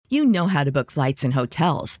You know how to book flights and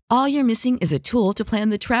hotels. All you're missing is a tool to plan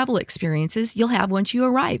the travel experiences you'll have once you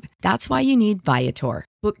arrive. That's why you need Viator.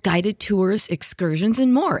 Book guided tours, excursions,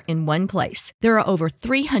 and more in one place. There are over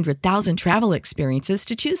 300,000 travel experiences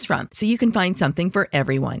to choose from, so you can find something for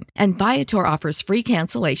everyone. And Viator offers free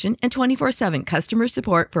cancellation and 24/7 customer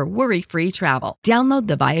support for worry-free travel. Download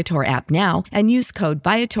the Viator app now and use code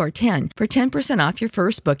Viator10 for 10% off your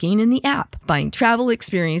first booking in the app. Find travel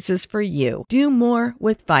experiences for you. Do more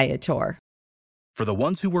with Viator. For the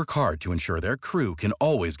ones who work hard to ensure their crew can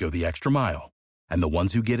always go the extra mile, and the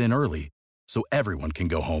ones who get in early so everyone can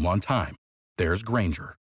go home on time, there's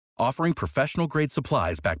Grainger, offering professional-grade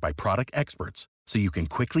supplies backed by product experts so you can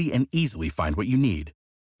quickly and easily find what you need.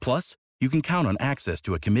 Plus, you can count on access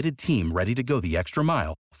to a committed team ready to go the extra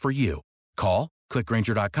mile for you. Call, click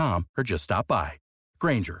Grainger.com, or just stop by.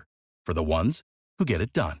 Grainger, for the ones who get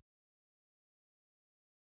it done.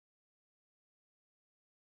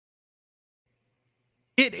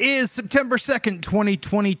 It is September 2nd,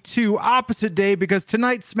 2022, opposite day, because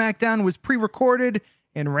tonight's SmackDown was pre-recorded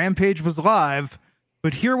and Rampage was live.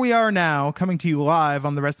 But here we are now, coming to you live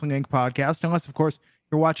on the Wrestling Inc. podcast, unless, of course,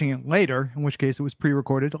 you're watching it later, in which case it was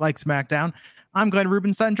pre-recorded, like SmackDown. I'm Glenn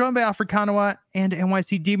Rubenstein, joined by Alfred Kanawa and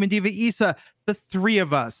NYC Demon Diva Isa, the three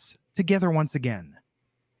of us, together once again.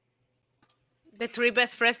 The three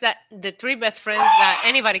best friends that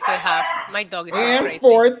anybody could have. My dog is and crazy.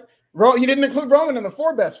 Fourth, you didn't include Roman in the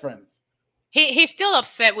four best friends. He's still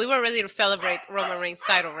upset. We were ready to celebrate Roman Reigns'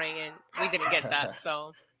 title reign, and we didn't get that.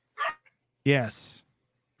 So, yes.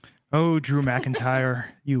 Oh, Drew McIntyre,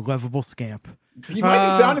 you lovable scamp. You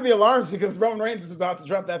might be sounding the alarms because Roman Reigns is about to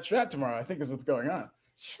drop that strap tomorrow, I think is what's going on.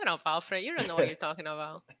 Shut up, Alfred. You don't know what you're talking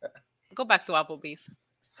about. Go back to Applebee's.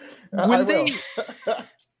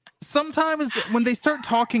 Sometimes when they start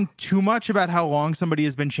talking too much about how long somebody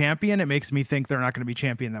has been champion, it makes me think they're not going to be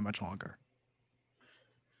champion that much longer.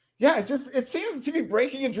 Yeah, it seems to be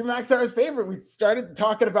breaking in Drew McIntyre's favor. We started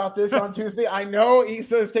talking about this on Tuesday. I know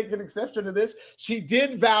Issa has taken exception to this. She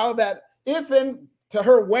did vow that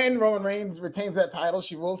when Roman Reigns retains that title,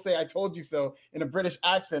 she will say, "I told you so," in a British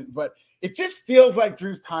accent. But it just feels like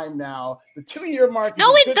Drew's time now. The 2-year mark.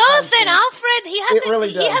 No, it doesn't, Alfred. He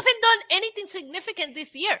hasn't done anything significant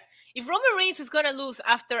this year. If Roman Reigns is going to lose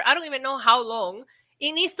after, I don't even know how long,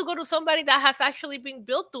 it needs to go to somebody that has actually been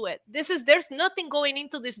built to it. There's nothing going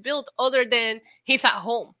into this build other than he's at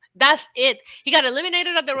home. That's it. He got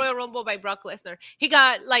eliminated at the Royal Rumble by Brock Lesnar. He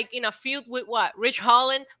got in a feud with Rich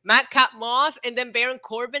Holland, Madcap Moss, and then Baron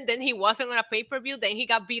Corbin. Then he wasn't on a pay-per-view. Then he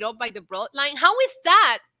got beat up by the Bloodline. How is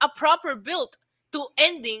that a proper build to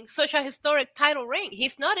ending such a historic title reign?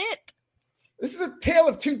 He's not it. This is a tale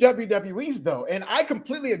of two WWEs, though. And I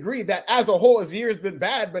completely agree that as a whole, his year has been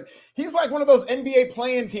bad, but he's like one of those NBA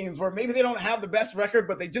play-in teams where maybe they don't have the best record,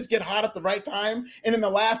 but they just get hot at the right time. And in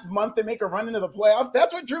the last month, they make a run into the playoffs.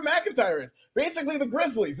 That's what Drew McIntyre is. Basically, the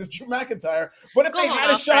Grizzlies is Drew McIntyre. But if they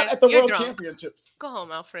had a shot at the World Championships. Go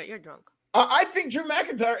home, Alfred. You're drunk. I think Drew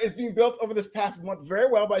McIntyre is being built over this past month very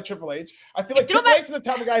well by Triple H. I feel like Triple H is the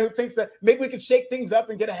type of guy who thinks that maybe we could shake things up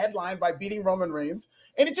and get a headline by beating Roman Reigns.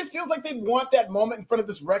 And it just feels like they want that moment in front of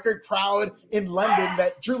this record crowd in London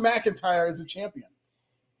that Drew McIntyre is a champion.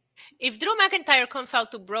 If Drew McIntyre comes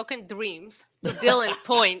out to Broken Dreams, to Dylan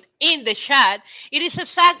Point in the chat, it is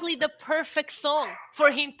exactly the perfect song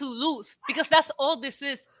for him to lose. Because that's all this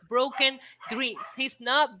is, Broken Dreams. He's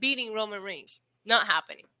not beating Roman Reigns. Not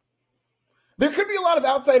happening. There could be a lot of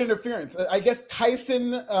outside interference. I guess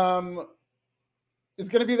Tyson is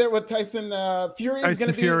going to be there with Tyson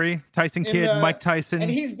Fury. Tyson Kidd, Mike Tyson.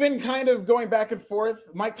 And he's been kind of going back and forth.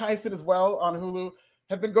 Mike Tyson as well on Hulu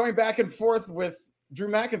have been going back and forth with Drew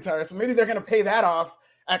McIntyre. So maybe they're going to pay that off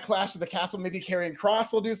at Clash of the Castle. Maybe Karrion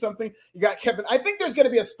Kross will do something. You got Kevin. I think there's going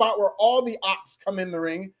to be a spot where all the ops come in the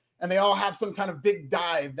ring and they all have some kind of big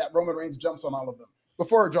dive that Roman Reigns jumps on all of them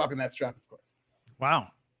before dropping that strap, of course. Wow.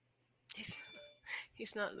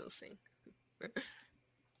 He's not losing.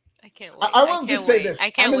 I can't wait. I will just say this. I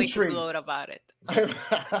can't wait to gloat about it.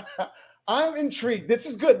 I'm intrigued. This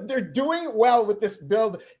is good. They're doing well with this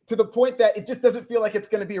build to the point that it just doesn't feel like it's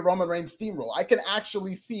going to be a Roman Reigns steamroll. I can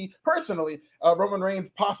actually see, personally, Roman Reigns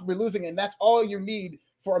possibly losing, and that's all you need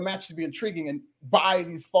for a match to be intriguing and buy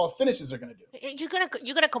these false finishes they're going to do.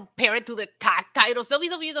 You're gonna compare it to the tag titles.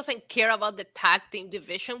 WWE doesn't care about the tag team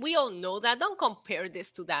division. We all know that. Don't compare this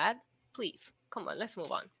to that. Please. Come on, let's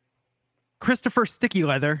move on. Christopher Sticky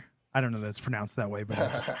Leather. I don't know that it's pronounced that way, but I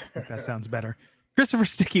just think that sounds better. Christopher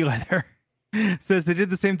Sticky Leather says they did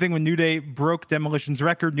the same thing when New Day broke Demolition's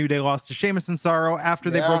record. New Day lost to Sheamus and Cesaro after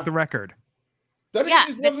they broke the record. Yeah,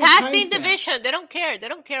 the tag team division. They don't care. They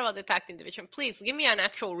don't care about the tag team division. Please give me an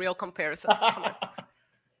actual real comparison. Come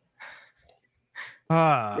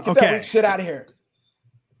on. Get that weak shit out of here.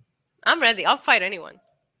 I'm ready. I'll fight anyone.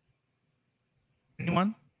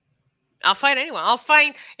 Anyone? I'll fight anyone. I'll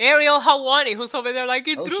fight Ariel Helwani, who's over there like,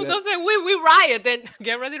 Drew doesn't win, we riot. Then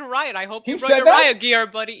get ready to riot. I hope you brought your riot gear,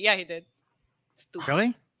 buddy. Yeah, he did. Stupid.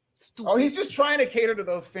 Really? Stupid. Oh, he's just trying to cater to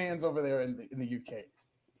those fans over there in the UK.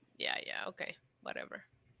 Yeah, okay. Whatever.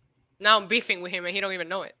 Now I'm beefing with him and he don't even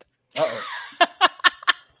know it.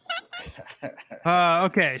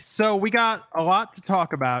 Okay, so we got a lot to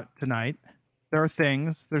talk about tonight. There are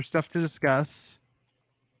things. There's stuff to discuss.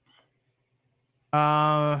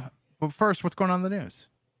 But first, what's going on in the news?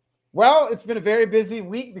 Well, it's been a very busy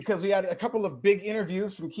week because we had a couple of big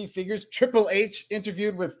interviews from key figures. Triple H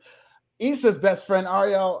interviewed with Issa's best friend,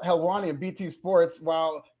 Ariel Helwani of BT Sports,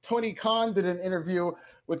 while Tony Khan did an interview,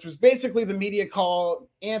 which was basically the media call,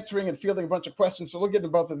 answering and fielding a bunch of questions. So we'll get into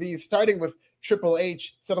both of these, starting with Triple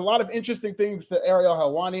H. Said a lot of interesting things to Ariel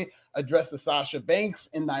Helwani, addressed the Sasha Banks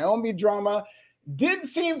and Naomi drama. Did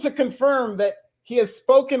seem to confirm that he has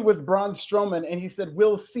spoken with Braun Strowman, and he said,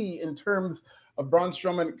 we'll see in terms of Braun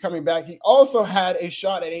Strowman coming back. He also had a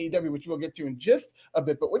shot at AEW, which we'll get to in just a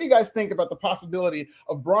bit. But what do you guys think about the possibility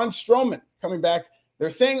of Braun Strowman coming back? They're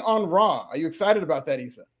saying on Raw. Are you excited about that,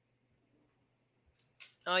 Issa?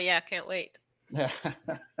 Oh, yeah, can't wait. I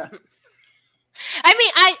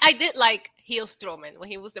mean, I did like heel Strowman when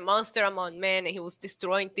he was the monster among men and he was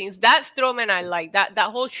destroying things. That Strowman I like. That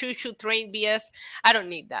whole shoo-shoo train BS, I don't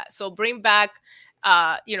need that. So bring back,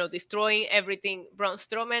 destroying everything. Braun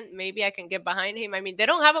Strowman, maybe I can get behind him. I mean, they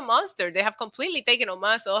don't have a monster. They have completely taken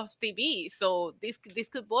Omos off TV. So this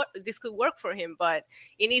could work for him, but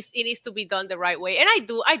it needs to be done the right way. And I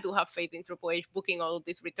do have faith in Triple H booking all of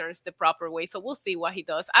these returns the proper way. So we'll see what he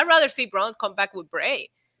does. I'd rather see Braun come back with Bray.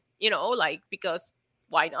 Because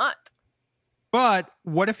why not? But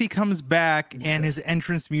what if he comes back and his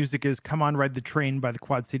entrance music is Come On Ride the Train by the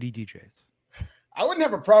Quad City DJs? I wouldn't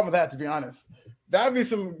have a problem with that, to be honest. That would be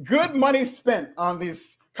some good money spent on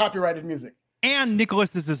these copyrighted music. And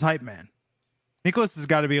Nicholas is his hype man. Nicholas has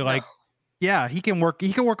got to be like, yeah, he can work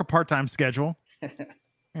a part-time schedule.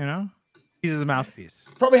 He's his mouthpiece.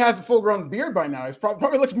 Probably has a full-grown beard by now. He's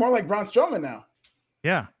probably looks more like Braun Strowman now.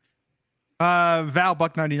 Yeah. Val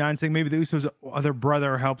Buck 99 saying maybe the Usos' other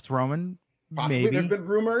brother helps Roman. Possibly. Maybe. There've been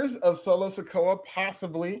rumors of Solo Sikoa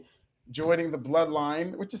possibly joining the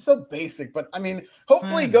bloodline, which is so basic. But I mean,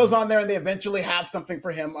 hopefully he goes on there and they eventually have something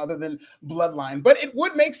for him other than bloodline. But it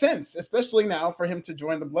would make sense, especially now, for him to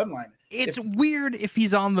join the bloodline. It's weird if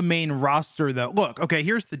he's on the main roster, though. Look, okay,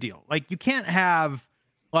 here's the deal. Like, you can't have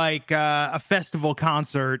like a festival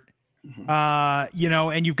concert, and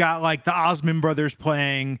you've got like the Osmond brothers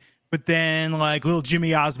playing. But then, like, little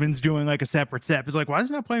Jimmy Osmond's doing, like, a separate set. It's like, why is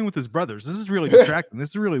he not playing with his brothers? This is really distracting.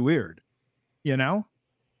 This is really weird.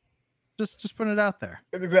 Just putting it out there.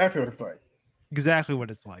 It's exactly what it's like. Exactly what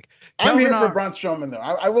it's like. I'm here for Braun Strowman, though.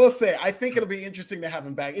 I will say, I think it'll be interesting to have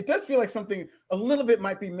him back. It does feel like something a little bit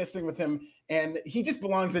might be missing with him, and he just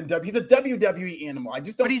belongs in W. He's a WWE animal. I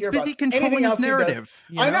just don't care about anything else narrative.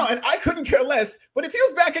 I know, and I couldn't care less. But if he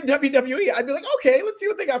was back in WWE, I'd be like, okay, let's see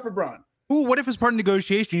what they got for Braun. Ooh, what if as part of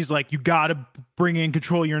negotiation, he's like, you got to bring in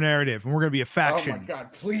control your narrative, and we're going to be a faction. Oh, my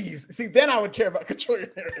God, please. See, then I would care about control your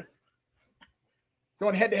narrative.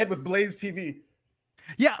 Going head-to-head with Blaze TV.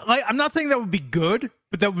 Yeah, like, I'm not saying that would be good,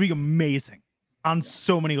 but that would be amazing on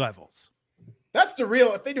so many levels. That's the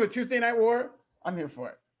real. If they do a Tuesday Night War, I'm here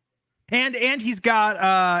for it. And he's got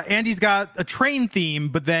a train theme,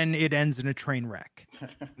 but then it ends in a train wreck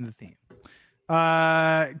in the theme.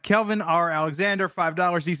 Kelvin R. Alexander,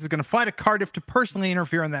 $5. He's going to fly to Cardiff to personally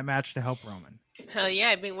interfere in that match to help Roman. Hell yeah,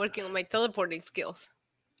 I've been working on my teleporting skills.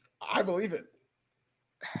 I believe it.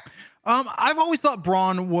 I've always thought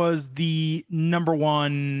Braun was the number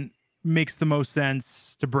one, makes the most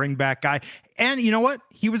sense to bring back guy. And you know what?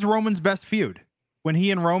 He was Roman's best feud. When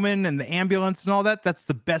he and Roman and the ambulance and all that, that's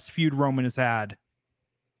the best feud Roman has had.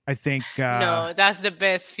 I think. No, that's the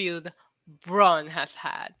best feud Braun has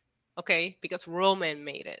had. Okay, because Roman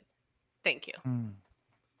made it. Thank you.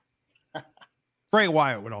 Bray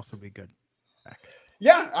Wyatt would also be good.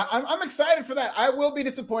 Yeah, I'm excited for that. I will be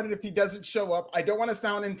disappointed if he doesn't show up. I don't want to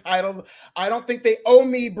sound entitled. I don't think they owe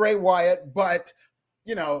me Bray Wyatt, but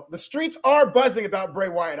the streets are buzzing about Bray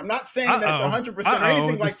Wyatt. I'm not saying that it's 100% or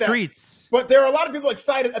anything like that. But there are a lot of people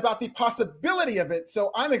excited about the possibility of it. So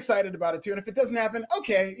I'm excited about it too. And if it doesn't happen,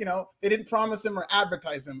 okay, they didn't promise him or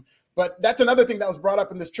advertise him. But that's another thing that was brought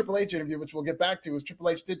up in this Triple H interview, which we'll get back to, is Triple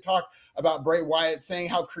H did talk about Bray Wyatt, saying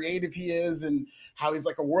how creative he is and how he's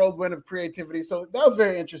like a whirlwind of creativity. So that was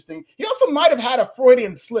very interesting. He also might have had a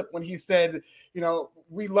Freudian slip when he said,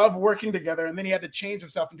 we love working together. And then he had to change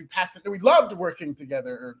himself and do past it. We loved working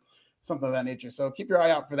together or something of that nature. So keep your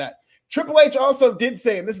eye out for that. Triple H also did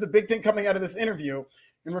say, and this is the big thing coming out of this interview,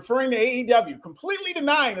 in referring to AEW, completely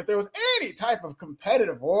denying that there was any type of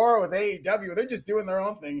competitive war with AEW. They're just doing their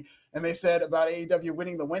own thing. And they said about AEW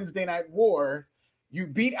winning the Wednesday Night Wars, you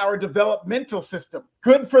beat our developmental system.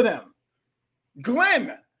 Good for them.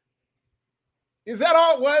 Glenn, is that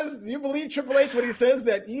all it was? Do you believe Triple H when he says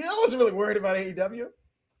that he wasn't really worried about AEW?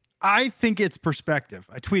 I think it's perspective.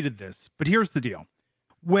 I tweeted this, but here's the deal.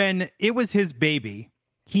 When it was his baby,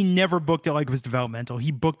 he never booked it like it was developmental.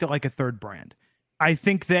 He booked it like a third brand. I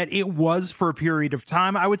think that it was for a period of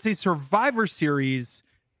time. I would say Survivor Series,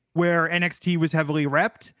 where NXT was heavily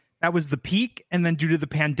repped, that was the peak. And then due to the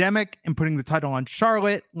pandemic and putting the title on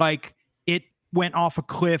Charlotte, like it went off a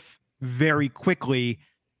cliff very quickly.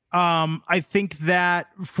 I think that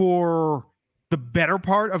for the better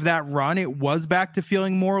part of that run, it was back to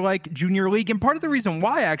feeling more like Junior League. And part of the reason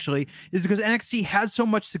why actually is because NXT had so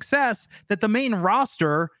much success that the main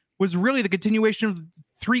roster was really the continuation of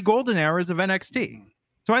 3 golden eras of NXT.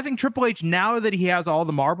 So I think Triple H, now that he has all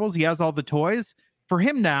the marbles, he has all the toys, for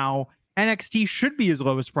him now, NXT should be his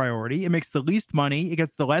lowest priority. It makes the least money. It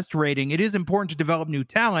gets the less rating. It is important to develop new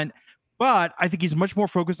talent, but I think he's much more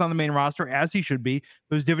focused on the main roster, as he should be.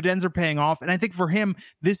 Those dividends are paying off. And I think for him,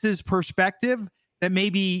 this is perspective that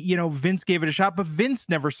maybe, Vince gave it a shot, but Vince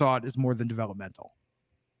never saw it as more than developmental.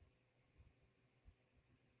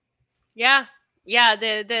 Yeah. Yeah.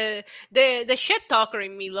 The shit talker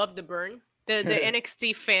in me loved the burn. The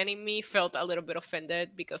NXT fan in me felt a little bit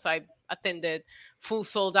offended because I attended full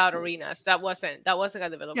sold out arenas. That wasn't a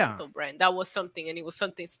developmental brand. That was something, and it was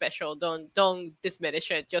something special. Don't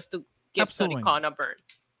diminish it just to give Tony Khan a burn.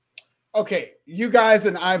 Okay, you guys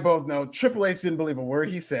and I both know Triple H didn't believe a word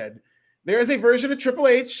he said. There is a version of Triple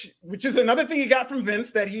H, which is another thing he got from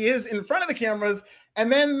Vince, that he is in front of the cameras,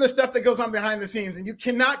 and then the stuff that goes on behind the scenes. And you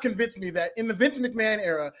cannot convince me that in the Vince McMahon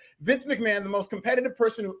era, Vince McMahon, the most competitive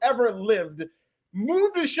person who ever lived,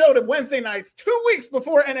 moved the show to Wednesday nights 2 weeks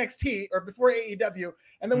before NXT or before AEW,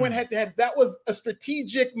 and then went head to head. That was a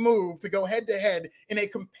strategic move to go head to head in a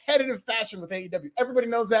competitive fashion with AEW. Everybody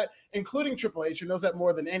knows that, including Triple H, who knows that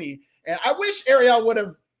more than any. And I wish Ariel would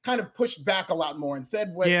have kind of pushed back a lot more and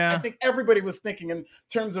said what I think everybody was thinking in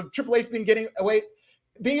terms of Triple H being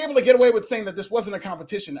able to get away with saying that this wasn't a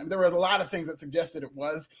competition. I mean, there were a lot of things that suggested it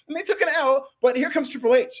was, and they took an L, but here comes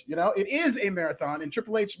Triple H. It is a marathon, and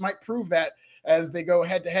Triple H might prove that as they go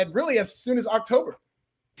head to head really as soon as October.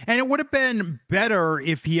 And it would have been better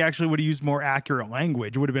if he actually would have used more accurate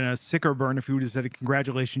language. It would have been a sicker burn if he would have said,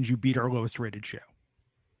 congratulations, you beat our lowest rated show.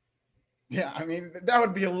 Yeah, I mean, that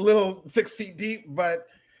would be a little 6 feet deep, but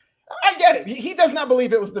I get it. He does not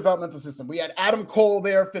believe it was a developmental system. We had Adam Cole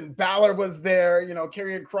there. Finn Balor was there.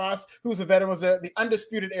 Karrion Kross, who's a veteran, was there. The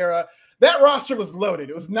Undisputed Era. That roster was loaded.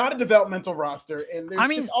 It was not a developmental roster. And there's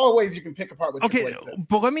just all ways you can pick apart what Triple H says.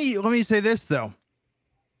 But let me say this, though.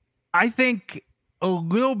 I think a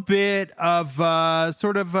little bit of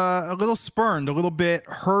sort of a little spurned, a little bit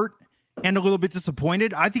hurt, and a little bit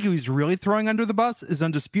disappointed. I think he was really throwing under the bus is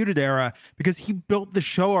Undisputed Era because he built the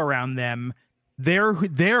show around them. They're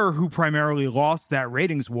who primarily lost that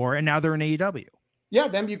ratings war, and now they're in AEW. Yeah,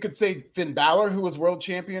 then you could say Finn Balor, who was world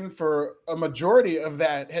champion for a majority of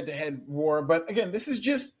that head-to-head war. But again, this is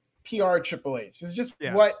just PR Triple H. This is just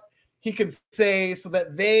what he can say so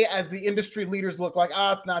that they, as the industry leaders, look like,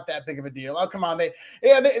 it's not that big of a deal. Oh, come on.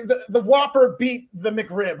 The Whopper beat the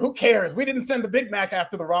McRib. Who cares? We didn't send the Big Mac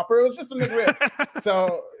after the Whopper. It was just a McRib.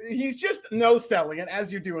 So he's just no-selling it,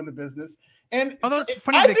 as you do in the business. And I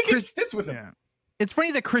think it sits with him. Yeah. It's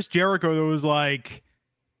funny that Chris Jericho was like,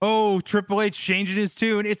 Triple H changing his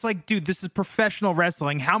tune. It's like, dude, this is professional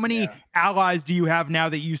wrestling. How many allies do you have now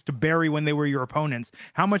that you used to bury when they were your opponents?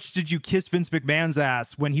 How much did you kiss Vince McMahon's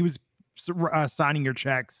ass when he was signing your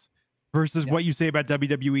checks versus what you say about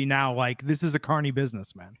WWE now? Like, this is a carny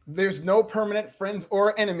business, man. There's no permanent friends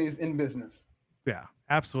or enemies in business. Yeah,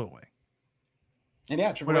 absolutely. And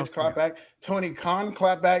Triple H clap back. Tony Khan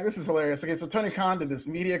clap back. This is hilarious. Okay, so Tony Khan did this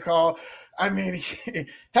media call. I mean, he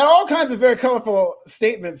had all kinds of very colorful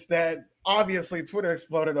statements that obviously Twitter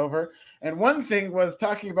exploded over. And one thing was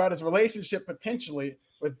talking about his relationship potentially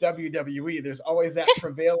with WWE. There's always that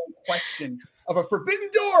prevailing question of a forbidden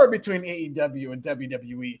door between AEW and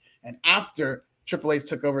WWE. And after Triple H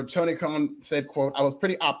took over, Tony Khan said, quote, I was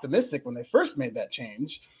pretty optimistic when they first made that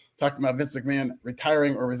change. talking about Vince McMahon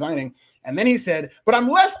retiring or resigning. And then he said, but I'm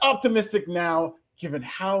less optimistic now given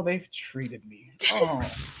how they've treated me. Oh,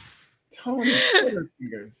 Tony,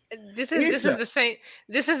 fingers. This is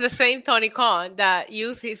the same Tony Khan that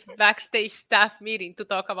used his backstage staff meeting to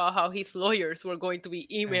talk about how his lawyers were going to be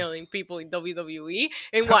emailing people in WWE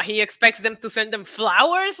and what he expects them to send them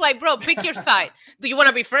flowers. Like, bro, pick your side. Do you want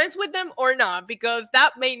to be friends with them or not? Because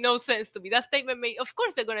that made no sense to me. That statement made, of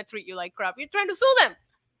course they're going to treat you like crap. You're trying to sue them.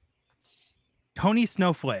 Tony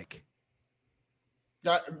Snowflake.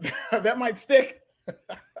 That might stick.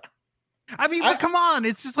 I mean, but come on.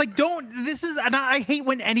 It's just like, and I hate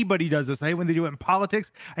when anybody does this. I hate when they do it in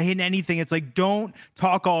politics. I hate anything. It's like, don't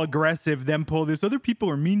talk all aggressive, then pull this other people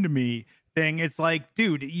are mean to me thing. It's like,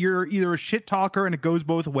 dude, you're either a shit talker and it goes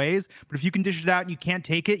both ways, but if you can dish it out and you can't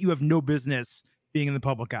take it, you have no business being in the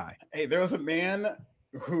public eye. Hey, there was a man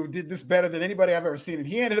who did this better than anybody I've ever seen, and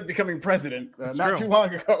he ended up becoming president not too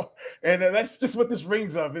long ago. And that's just what this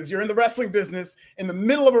rings of, is you're in the wrestling business in the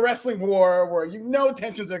middle of a wrestling war where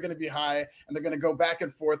tensions are going to be high and they're going to go back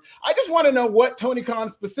and forth. I just want to know what Tony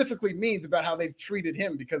Khan specifically means about how they've treated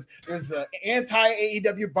him, because there's an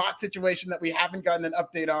anti-AEW bot situation that we haven't gotten an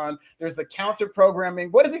update on. There's the counter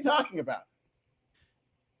programming. What is he talking about?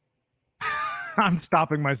 I'm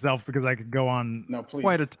stopping myself because I could go on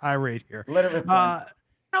quite a tirade here. Let it rip.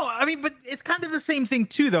 No, I mean, but it's kind of the same thing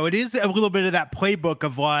too, though. It is a little bit of that playbook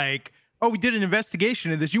of like, oh, we did an investigation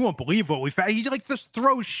of this. You won't believe what we found. He like just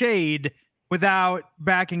throws shade without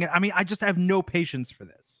backing it. I mean, I just have no patience for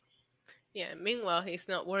this. Yeah. Meanwhile, he's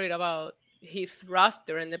not worried about his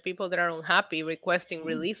roster and the people that are unhappy requesting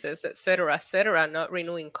releases, et cetera, not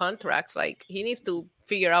renewing contracts. Like, he needs to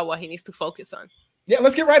figure out what he needs to focus on. Yeah,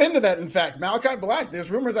 let's get right into that. In fact, Malachi Black, there's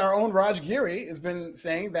rumors our own Raj Giri has been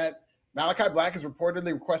saying that Malachi Black has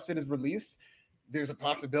reportedly requested his release. There's a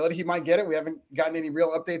possibility he might get it. We haven't gotten any real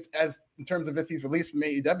updates as in terms of if he's released from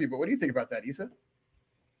AEW, but what do you think about that, Issa?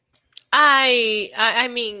 I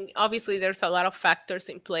mean, obviously there's a lot of factors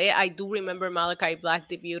in play. I do remember Malachi Black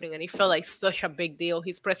debuting, and it felt like such a big deal.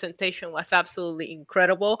 His presentation was absolutely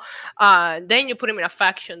incredible. Then you put him in a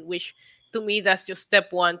faction, which to me, that's just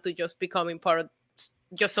step one to just becoming part of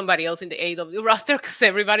just somebody else in the AEW roster, because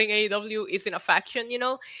everybody in AEW is in a faction,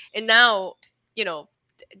 and now,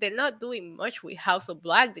 they're not doing much with House of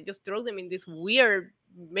Black. They just throw them in this weird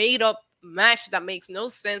made up match that makes no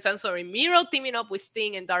sense. I'm sorry, Miro teaming up with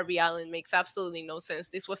Sting and Darby Allin makes absolutely no sense.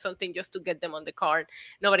 This was something just to get them on the card.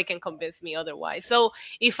 Nobody can convince me otherwise. So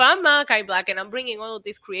if I'm Malachi Black and I'm bringing all of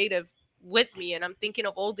this creative with me and I'm thinking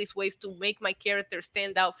of all these ways to make my character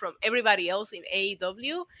stand out from everybody else in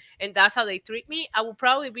AEW, and that's how they treat me, I will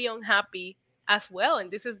probably be unhappy as well.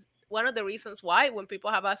 And this is one of the reasons why when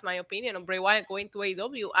people have asked my opinion on Bray Wyatt going to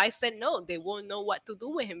AEW, I said no, they won't know what to do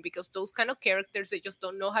with him, because those kind of characters, they just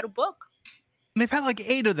don't know how to book. And they've had like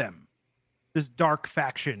 8 of them, this dark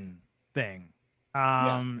faction thing.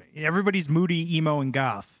 Everybody's moody, emo, and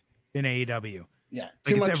goth in AEW. Yeah,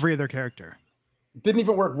 too much. Every other character. Didn't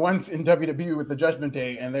even work once in WWE with the Judgment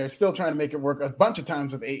Day, and they're still trying to make it work a bunch of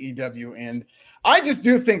times with AEW. And I just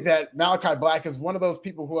do think that Malachi Black is one of those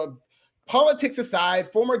people who have, politics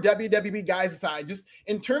aside, former WWE guys aside, just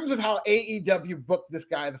in terms of how AEW booked this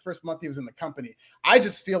guy the first month he was in the company, I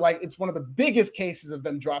just feel like it's one of the biggest cases of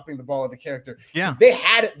them dropping the ball with the character. Yeah. They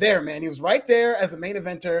had it there, man. He was right there as a main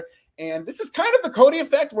eventer. And this is kind of the Cody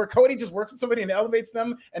effect, where Cody just works with somebody and elevates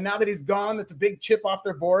them. And now that he's gone, that's a big chip off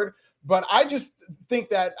their board. But I just think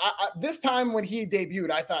that this time when he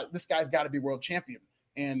debuted, I thought this guy's got to be world champion,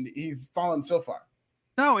 and he's fallen so far.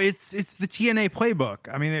 No, it's the TNA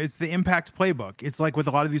playbook. I mean, it's the Impact playbook. It's like with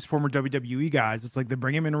a lot of these former WWE guys, it's like they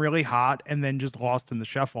bring him in really hot and then just lost in the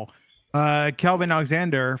shuffle. Kelvin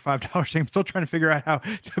Alexander, $5. I'm still trying to figure out how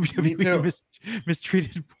WWE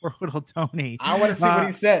mistreated poor little Tony. I want to see what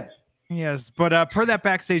he said. Yes, but per that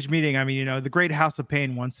backstage meeting, I mean, the great House of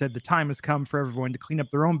Pain once said the time has come for everyone to clean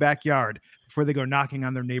up their own backyard before they go knocking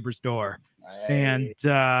on their neighbor's door. And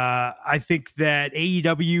I think that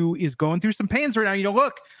AEW is going through some pains right now.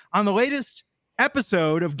 Look, on the latest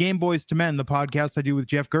episode of Game Boys to Men, the podcast I do with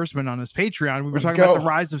Jeff Gerstmann on his Patreon, we were talking about the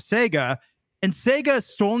rise of Sega. And Sega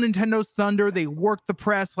stole Nintendo's thunder. They worked the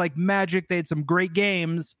press like magic. They had some great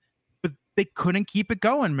games, but they couldn't keep it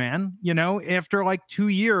going, man. After like 2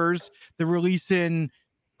 years, they're releasing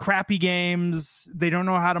crappy games. They don't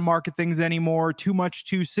know how to market things anymore. Too much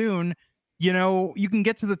too soon. You can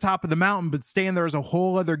get to the top of the mountain, but staying there is a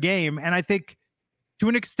whole other game. And I think to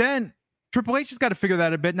an extent, Triple H has got to figure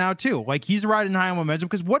that a bit now too. Like, he's riding high on momentum,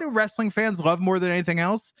 because what do wrestling fans love more than anything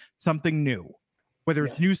else? Something new, whether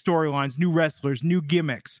it's new storylines, new wrestlers, new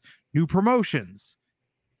gimmicks, new promotions.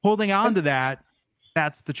 Holding on to that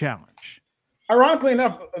That's the challenge. Ironically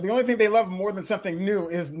enough, the only thing they love more than something new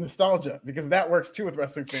is nostalgia, because that works too with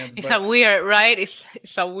wrestling fans. It's a weird, right?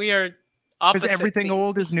 It's a weird opposite. Because everything thing.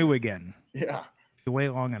 old is new again. Yeah. You wait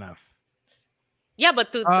long enough. Yeah,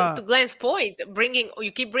 but to Glenn's point,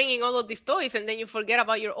 you keep bringing all of these toys and then you forget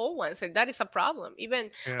about your old ones, and that is a problem.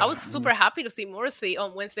 I was super happy to see Morrissey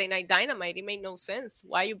on Wednesday Night Dynamite. It made no sense.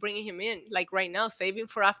 Why are you bringing him in? Like right now, saving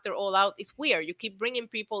for after All Out. It's weird. You keep bringing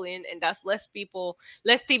people in, and that's less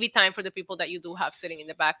TV time for the people that you do have sitting in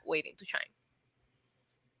the back waiting to shine.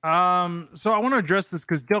 So I want to address this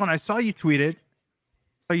because Dylan, I saw you tweet it.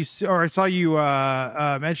 I saw you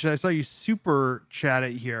mention. I saw you super chat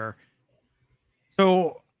it here.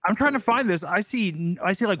 So I'm trying to find this. I see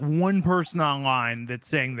like one person online that's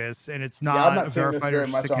saying this, and it's not. Yeah, I'm not saying this very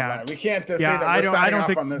much online. We can't say that we're signing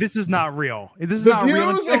off on this. This is not real. This is the not real.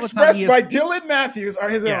 The views expressed by Dylan Matthews are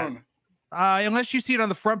his own. Unless you see it on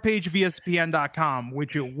the front page of ESPN.com,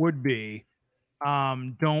 which it would be.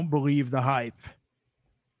 Don't believe the hype.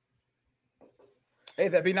 Hey,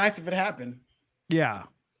 that'd be nice if it happened. Yeah.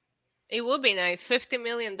 It would be nice. $50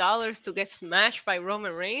 million to get smashed by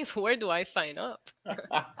Roman Reigns. Where do I sign up?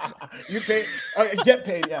 You pay. Get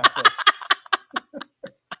paid. Yeah.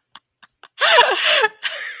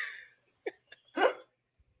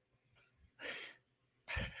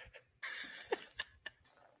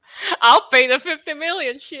 I'll pay the $50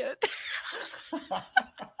 million shit.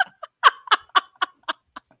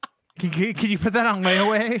 Can you put that on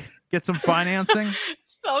layaway? Get some financing?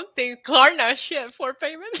 Something. Klarna shit for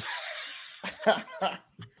payments.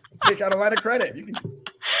 Take out a line of credit. You can...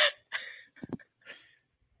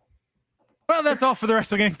 Well, that's all for the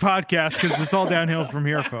Wrestling Inc. podcast because it's all downhill from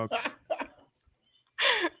here, folks.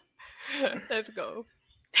 Let's go.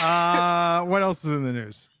 What else is in the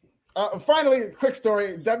news? Finally, quick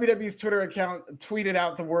story. WWE's Twitter account tweeted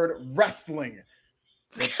out the word wrestling,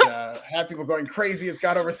 which had people going crazy. It's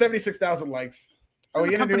got over 76,000 likes. Oh,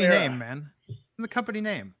 the company name, man. The company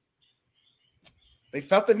name. They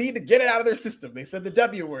felt the need to get it out of their system. They said the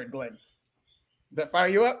W word, Glenn. Did that fire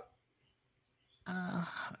you up?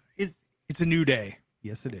 It's a new day.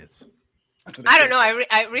 Yes, it is. I don't know.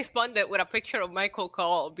 I responded with a picture of Michael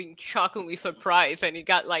Cole being shockingly surprised, and he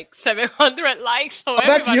got like 700 likes. So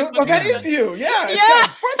that's you? Oh, that is you. Yeah. It's got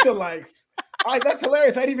a bunch of likes. That's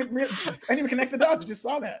hilarious. I didn't even connect the dots. I just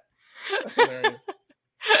saw that. That's hilarious.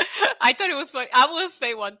 I thought it was funny. I will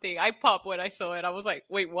say one thing. I popped when I saw it. I was like,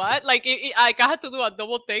 wait, what? Like, I had to do a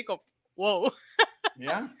double take of, whoa.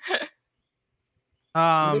 Yeah.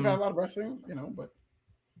 They've had a lot of wrestling, but.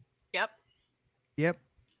 Yep.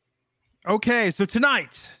 Okay, so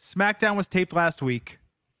tonight, SmackDown was taped last week.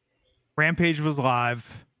 Rampage was live.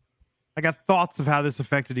 I got thoughts of how this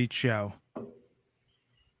affected each show.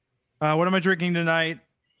 What am I drinking tonight?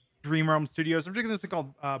 Dream Realm Studios. I'm drinking this thing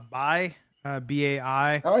called Bai.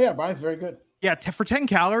 BAI. Oh yeah, Bai's very good. Yeah, for 10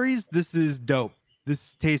 calories, this is dope.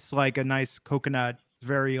 This tastes like a nice coconut. It's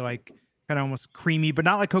very like kind of almost creamy, but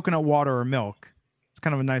not like coconut water or milk. It's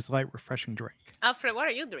kind of a nice, light, refreshing drink. Alfred, what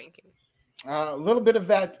are you drinking? A little bit of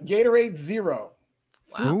that Gatorade Zero.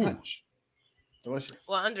 Wow. Punch. Delicious.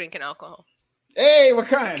 Well, I'm drinking alcohol. Hey, what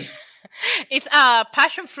kind? It's a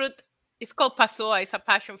passion fruit. It's called Passoa. It's a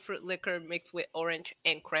passion fruit liquor mixed with orange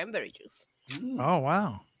and cranberry juice. Oh,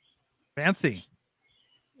 wow. Fancy.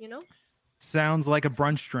 Sounds like a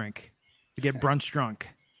brunch drink. To get brunch drunk.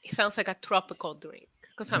 It sounds like a tropical drink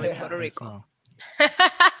because I'm in Puerto Rico.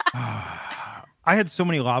 I had so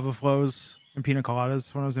many lava flows and pina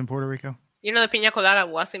coladas when I was in Puerto Rico. You know the pina colada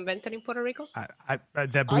was invented in Puerto Rico? I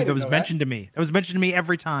believe that was mentioned to me. That was mentioned to me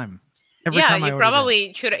every time. Every time you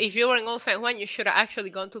probably should. If you were in Old San Juan, you should have actually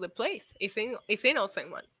gone to the place. It's in Old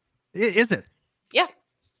San Juan. Is it? Yeah.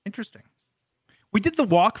 Interesting. We did the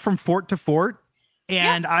walk from fort to fort,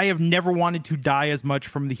 and I have never wanted to die as much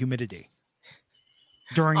from the humidity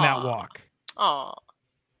during that walk. Oh.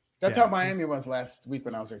 That's how Miami was last week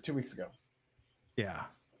when I was there 2 weeks ago. Yeah.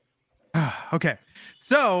 Okay.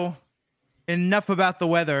 So enough about the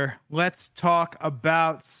weather. Let's talk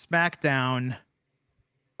about SmackDown,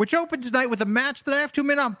 which opened tonight with a match that I have to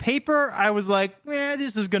admit on paper, I was like,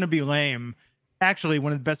 this is going to be lame. Actually,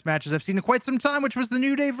 one of the best matches I've seen in quite some time, which was the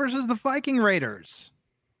New Day versus the Viking Raiders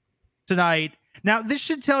tonight. Now, this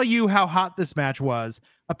should tell you how hot this match was.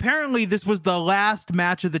 Apparently, this was the last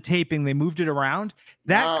match of the taping. They moved it around.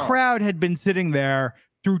 That crowd had been sitting there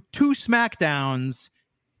through 2 SmackDowns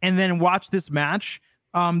and then watched this match.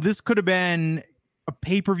 This could have been a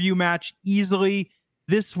pay-per-view match easily.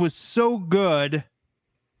 This was so good.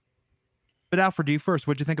 But Alfred, you first.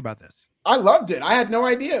 What'd you think about this? I loved it. I had no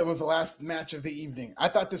idea it was the last match of the evening. I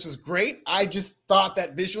thought this was great. I just thought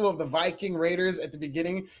that visual of the Viking Raiders at the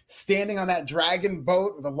beginning, standing on that dragon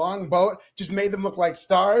boat, the long boat, just made them look like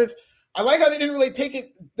stars. I like how they didn't really take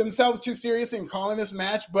it themselves too seriously in calling this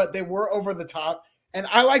match, but they were over the top. And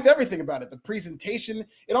I liked everything about it. The presentation,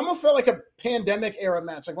 it almost felt like a pandemic era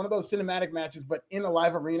match, like one of those cinematic matches, but in a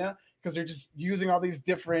live arena, because they're just using all these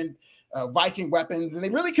different Viking weapons, and they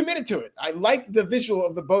really committed to it. I liked the visual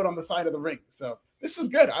of the boat on the side of the ring. So this was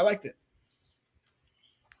good. I liked it.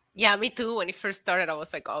 Yeah, me too. When it first started, I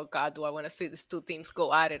was like, oh God, do I want to see these two teams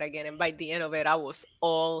go at it again? And by the end of it, I was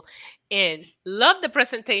all in. Love the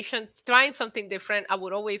presentation, trying something different. I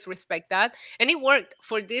would always respect that. And it worked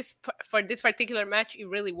for this particular match. It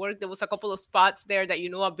really worked. There was a couple of spots there that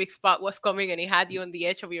a big spot was coming and it had you on the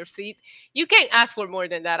edge of your seat. You can't ask for more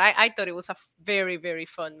than that. I thought it was a very, very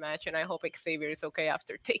fun match. And I hope Xavier is okay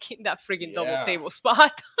after taking that friggin' double table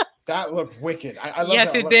spot. That looked wicked. I love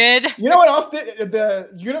yes, that. It did. You know what else did?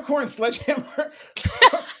 The unicorn sledgehammer.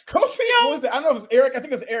 Kofi, what was it? I don't know if it was Eric. I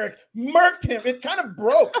think it was Eric. Murked him. It kind of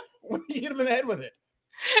broke when he hit him in the head with it.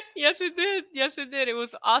 Yes, it did. Yes, it did. It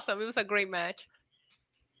was awesome. It was a great match.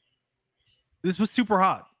 This was super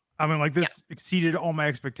hot. I mean, like, this exceeded all my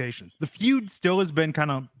expectations. The feud still has been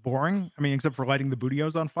kind of boring. I mean, except for lighting the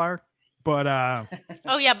Bootios on fire. But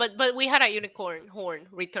oh yeah, but we had a unicorn horn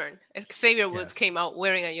return. Xavier Woods came out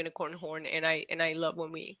wearing a unicorn horn, and I love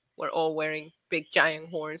when we were all wearing big giant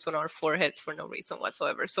horns on our foreheads for no reason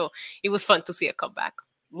whatsoever. So it was fun to see a comeback.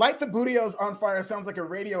 Light the Bootios on fire sounds like a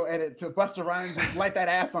radio edit to Busta Rhymes' Light That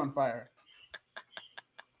Ass on Fire.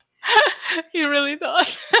 He really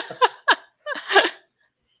does.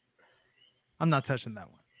 I'm not touching that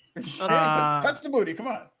one. Touch the booty. Come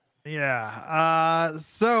on. Yeah.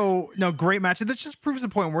 So, no, great match. This just proves the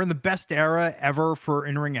point. We're in the best era ever for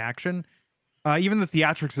in-ring action. Even the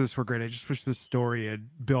theatrics of this were great. I just wish the story had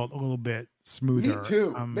built a little bit smoother. Me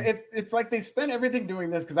too. It's like they spent everything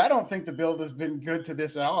doing this, because I don't think the build has been good to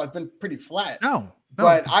this at all. It's been pretty flat. No,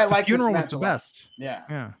 but I like the funeral this was the match a lot. best.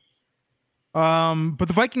 Yeah. But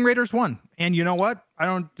the Viking Raiders won. And you know what? I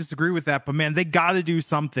don't disagree with that, but man, they got to do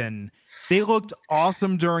something. They looked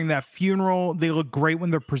awesome during that funeral. They look great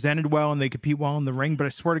when they're presented well and they compete well in the ring. But I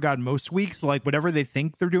swear to God, most weeks, like, whatever they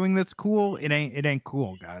think they're doing that's cool, it ain't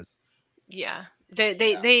cool, guys. Yeah.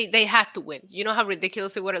 They had to win. You know how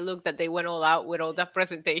ridiculous it would have looked that they went all out with all that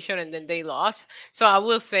presentation and then they lost. So I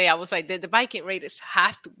will say, I was like, the Viking Raiders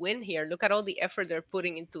have to win here. Look at all the effort they're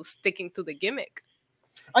putting into sticking to the gimmick.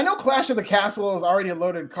 I know Clash of the Castle is already a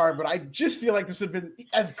loaded card, but I just feel like this would have been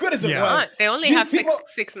as good as it was. They only have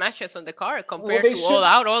six matches on the card compared to All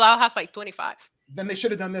Out. All Out has like 25. Then they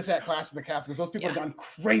should have done this at Clash of the Castle, because those people have gone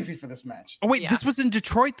crazy for this match. Oh, wait, this was in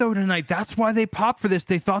Detroit, though, tonight. That's why they popped for this.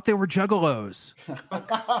 They thought they were juggalos.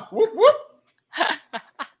 Whoop, whoop.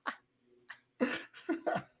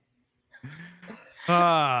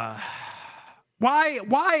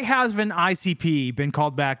 Why hasn't ICP been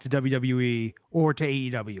called back to WWE or to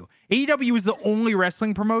AEW? AEW is the only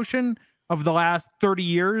wrestling promotion of the last 30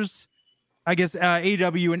 years. I guess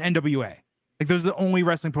AEW and NWA. Like, those are the only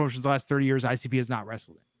wrestling promotions the last 30 years ICP has not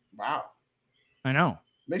wrestled in. Wow. I know.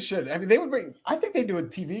 They should. I mean, I think they do a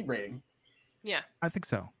TV rating. Yeah. I think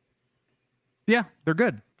so. Yeah, they're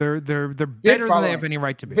good. They're better than they have any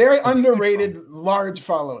right to be. Very underrated, large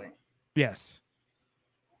following. Yes.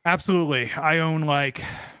 Absolutely. I own like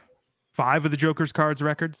 5 of the Joker's Cards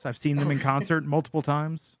records. I've seen them in concert multiple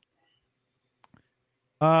times.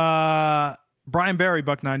 Brian Barry,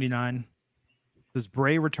 $1.99. Does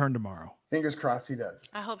Bray return tomorrow? Fingers crossed he does.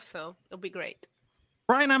 I hope so. It'll be great.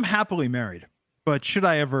 Brian, I'm happily married, but should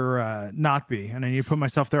I ever not be, and I need to put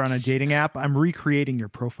myself there on a dating app, I'm recreating your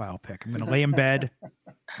profile pic. I'm going to lay in bed,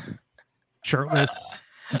 shirtless,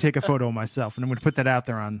 and take a photo of myself, and I'm going to put that out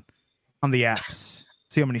there on the apps.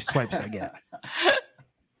 See how many swipes I get.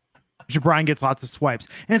 Brian gets lots of swipes.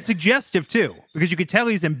 And it's suggestive, too, because you could tell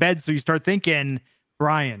he's in bed, so you start thinking,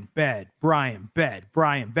 Brian, bed, Brian, bed,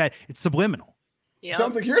 Brian, bed. It's subliminal. Yep.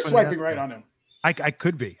 Sounds like you're swiping right on him. I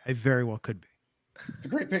could be. I very well could be. It's a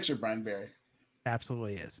great picture, Brian Barry.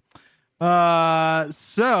 Absolutely is.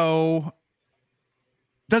 So,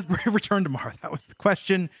 does Bray return tomorrow? That was the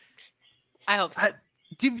question. I hope so.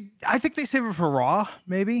 I think they save it for Raw,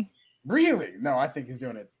 maybe. Really? No, I think he's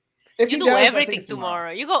doing it. If you do everything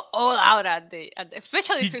tomorrow. You go all out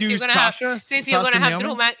especially since you're gonna have Drew you're gonna have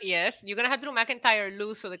Drew McIntyre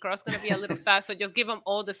lose, so the crowd's gonna be a little sad. So just give them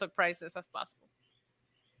all the surprises as possible.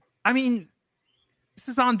 I mean, This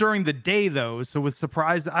is on during the day, though, so with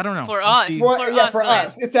surprise, I don't know. For us.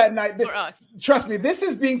 It's at night. For us. Trust me, this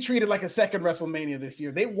is being treated like a second WrestleMania this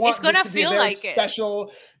year. They want it's gonna this to feel be very like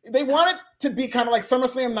special. They want it to be kind of like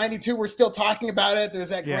SummerSlam 92. We're still talking about it. There's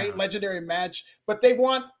that great legendary match, but they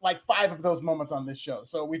want like 5 of those moments on this show.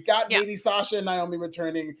 So we've got Baby Sasha and Naomi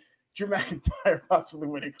returning, Drew McIntyre possibly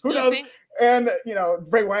winning. Who knows? And,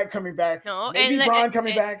 Bray Wyatt coming back. No, maybe Braun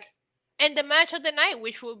coming back. And the match of the night,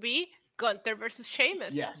 which will be Gunther versus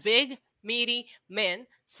Sheamus. Yes. Big, meaty men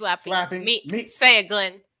slapping meat. Say it,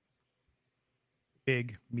 Glenn.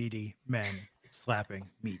 Big, meaty men slapping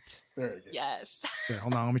meat. There you go. Yes. Okay,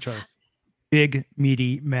 hold on, let me try this. Big,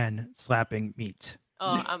 meaty men slapping meat.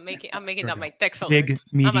 Oh, I'm making that my text alert. Big,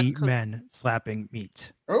 meaty men slapping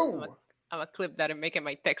meat. Oh. I'm gonna clip that and make it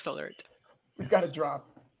my text alert. We've got a drop.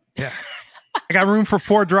 Yeah. I got room for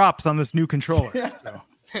 4 drops on this new controller. So.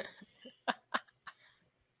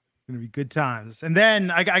 Gonna be good times. And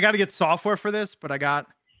then I got to get software for this, but I got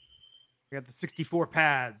the 64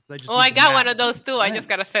 pads. I got one of those too. I just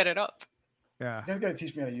gotta set it up. Yeah. You guys gotta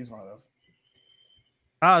teach me how to use one of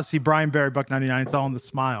those. See, Brian Barry, Buck99. It's all in the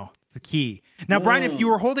smile. It's the key. Now, Brian, if you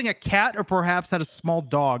were holding a cat or perhaps had a small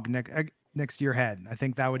dog next to your head, I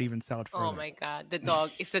think that would even sell it further. Oh my God, the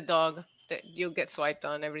dog! It's the dog that you'll get swiped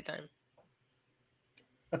on every time.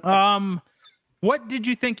 What did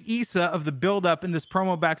you think, Issa, of the build-up in this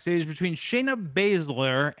promo backstage between Shayna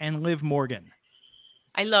Baszler and Liv Morgan?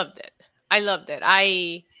 I loved it.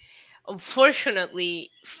 I unfortunately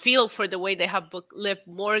feel for the way they have booked Liv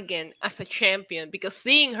Morgan as a champion, because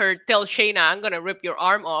seeing her tell Shayna, "I'm going to rip your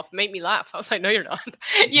arm off," made me laugh. I was like, no, you're not.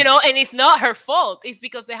 And it's not her fault. It's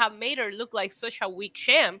because they have made her look like such a weak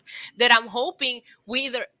champ that I'm hoping we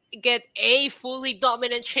either get A, fully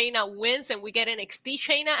dominant Shayna wins and we get NXT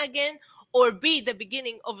Shayna again, or B, the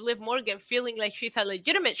beginning of Liv Morgan feeling like she's a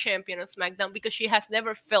legitimate champion on SmackDown, because she has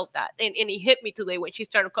never felt that. And it hit me today when she's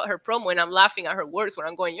trying to cut her promo, and I'm laughing at her words when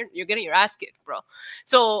I'm going, you're getting your ass kicked, bro.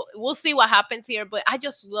 So we'll see what happens here. But I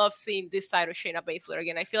just love seeing this side of Shayna Baszler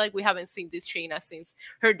again. I feel like we haven't seen this Shayna since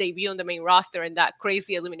her debut on the main roster and that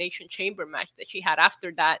crazy Elimination Chamber match that she had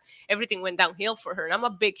after that. Everything went downhill for her. And I'm a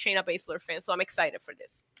big Shayna Baszler fan, so I'm excited for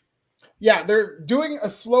this. Yeah, they're doing a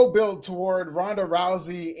slow build toward Ronda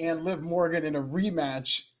Rousey and Liv Morgan in a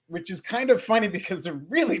rematch, which is kind of funny because they're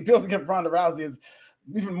really building up Ronda Rousey as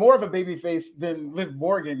even more of a babyface than Liv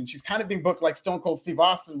Morgan. She's kind of being booked like Stone Cold Steve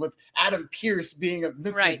Austin, with Adam Pearce being a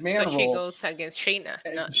Vince McMahon so role. She goes against Shayna.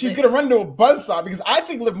 She's going to run into a buzzsaw because I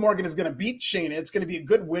think Liv Morgan is going to beat Shayna. It's going to be a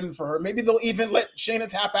good win for her. Maybe they'll even let Shayna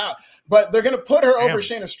tap out, but they're going to put her over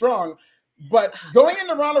Shayna strong. But going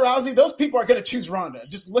into Ronda Rousey, those people are going to choose Ronda.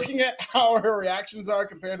 Just looking at how her reactions are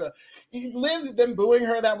compared to Liv, them booing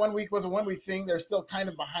her that 1 week was a 1 week thing. They're still kind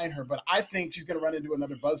of behind her, but I think she's going to run into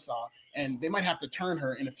another buzzsaw, and they might have to turn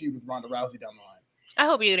her in a feud with Ronda Rousey down the line. I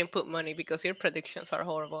hope you didn't put money, because your predictions are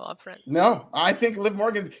horrible up front. No, I think Liv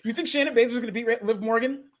Morgan. You think Shayna Baszler is going to beat Liv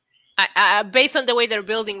Morgan? Based on the way they're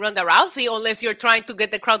building Ronda Rousey, unless you're trying to get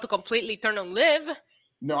the crowd to completely turn on Liv.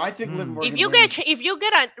 No, I think Liv Morgan. If you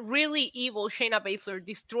get a really evil Shayna Baszler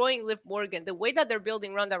destroying Liv Morgan, the way that they're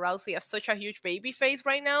building Ronda Rousey as such a huge baby face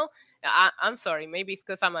right now, I'm sorry, maybe it's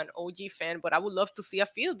because I'm an OG fan, but I would love to see a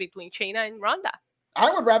feud between Shayna and Ronda.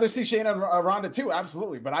 I would rather see Shayna and Ronda too,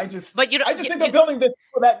 absolutely. But I just think they're building this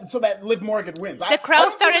so that Liv Morgan wins. The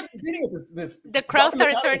crowd started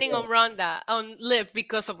turning on Liv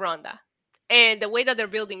because of Ronda. And the way that they're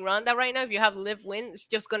building Ronda right now, if you have Liv win, it's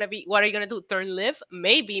just going to be, what are you going to do? Turn Liv?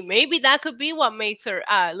 Maybe that could be what makes her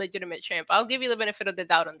a legitimate champ. I'll give you the benefit of the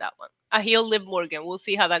doubt on that one. A heel Liv Morgan. We'll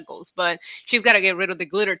see how that goes. But she's got to get rid of the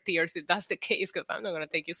glitter tears if that's the case, because I'm not going to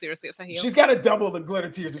take you seriously as a heel. She's got to double the glitter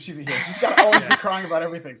tears if she's a heel. She's got to always be crying about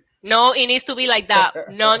everything. No, it needs to be like that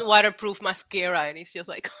non-waterproof mascara, and it's just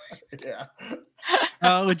like...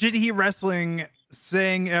 Legit Heat Wrestling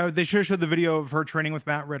saying they should have showed the video of her training with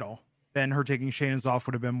Matt Riddle. Then her taking Shayna's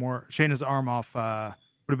arm off would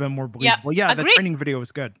have been more believable. Yeah, the training video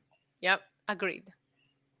was good. Yep, agreed.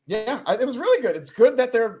 Yeah, it was really good. It's good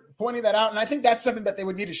that they're pointing that out. And I think that's something that they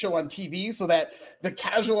would need to show on TV so that the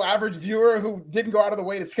casual average viewer who didn't go out of the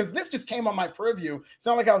way to, because this just came on my purview. It's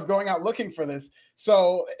not like I was going out looking for this.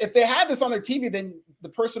 So if they had this on their TV, then the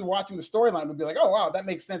person watching the storyline would be like, oh, wow, that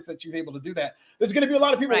makes sense that she's able to do that. There's going to be a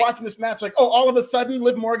lot of people watching this match like, oh, all of a sudden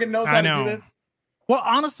Liv Morgan knows how to do this. Well,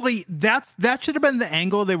 honestly, that should have been the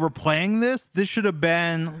angle they were playing this. This should have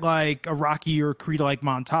been like a Rocky or Creed-like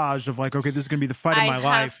montage of like, okay, this is going to be the fight of my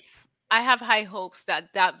life. I have high hopes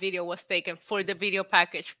that that video was taken for the video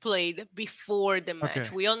package played before the match. Okay.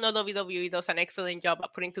 We all know WWE does an excellent job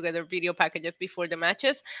of putting together video packages before the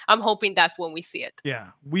matches. I'm hoping that's when we see it. Yeah,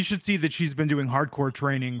 we should see that she's been doing hardcore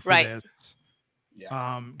training for this.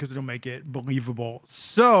 Yeah. Because it'll make it believable.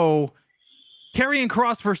 So, Karrion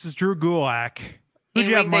Kross versus Drew Gulak. Who'd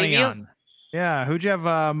you have money on? Yeah, who'd you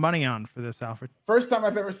have money on for this, Alfred? First time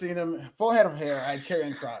I've ever seen him, full head of hair. I had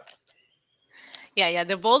Karrion Kross. Yeah.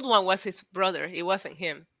 The bald one was his brother. It wasn't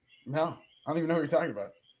him. No, I don't even know who you're talking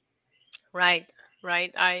about. Right.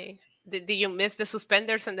 Did you miss the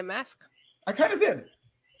suspenders and the mask? I kind of did.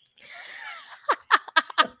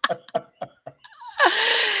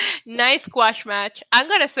 Nice squash match. I'm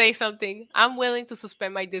gonna say something. I'm willing to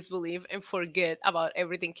suspend my disbelief and forget about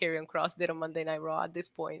everything Karrion Kross did on Monday Night Raw at this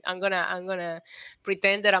point. I'm gonna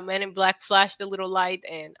pretend that a Man in Black flashed the little light,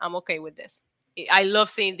 and I'm okay with this. I love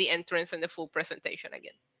seeing the entrance and the full presentation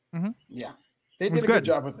again. Mm-hmm. Yeah. They did a good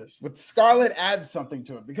job with this. With Scarlett adds something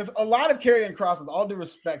to it because a lot of Karrion Kross, with all due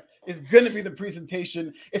respect, is going to be the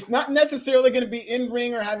presentation. It's not necessarily going to be in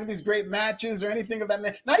ring or having these great matches or anything of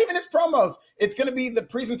that. Not even his promos. It's going to be the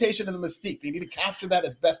presentation and the mystique. They need to capture that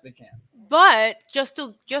as best they can. But just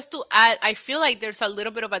to add, I feel like there's a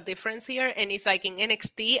little bit of a difference here, and it's like in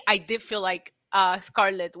NXT, I did feel like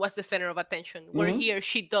Scarlett was the center of attention, where here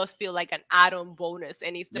she does feel like an add-on bonus,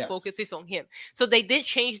 and the focus is on him. So they did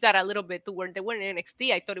change that a little bit to where they were in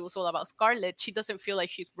NXT. I thought it was all about Scarlett. She doesn't feel like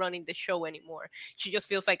she's running the show anymore. She just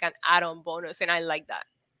feels like an add-on bonus, and I like that.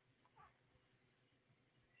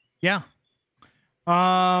 Yeah.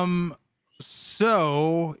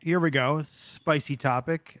 So here we go. Spicy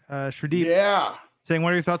topic. Shradeep. Yeah. Saying,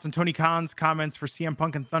 what are your thoughts on Tony Khan's comments for CM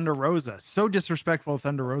Punk and Thunder Rosa? So disrespectful of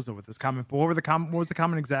Thunder Rosa with this comment. But what was the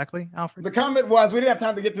comment exactly, Alfred? The comment was, we didn't have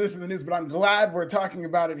time to get to this in the news, but I'm glad we're talking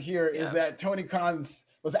about it here, is that Tony Khan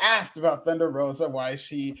was asked about Thunder Rosa, why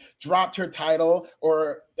she dropped her title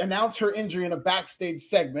or announced her injury in a backstage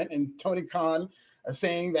segment. And Tony Khan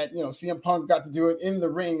saying that, CM Punk got to do it in the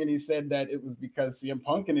ring. And he said that it was because CM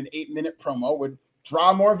Punk in an 8-minute promo would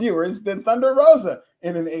draw more viewers than Thunder Rosa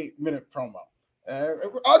in an 8-minute promo.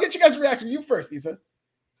 I'll get you guys' reaction. You first, Isa.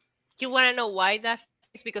 You want to know why that's?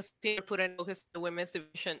 It's because they put in focus the women's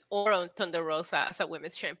division or on Thunder Rosa as a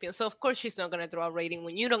women's champion. So of course she's not going to draw a rating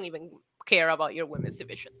when you don't even care about your women's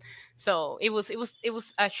division. So it was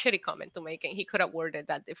a shitty comment to make, and he could have worded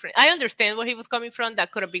that different. I understand where he was coming from.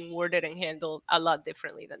 That could have been worded and handled a lot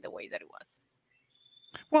differently than the way that it was.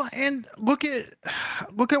 Well, and look at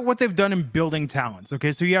what they've done in building talents.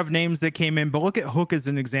 Okay, so you have names that came in, but look at Hook as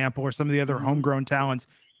an example, or some of the other homegrown talents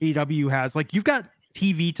AEW has. Like, you've got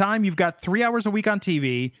TV time, you've got 3 hours a week on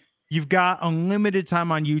TV, you've got unlimited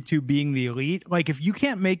time on YouTube being the elite. Like, if you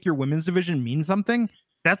can't make your women's division mean something,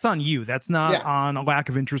 that's on you. That's not on a lack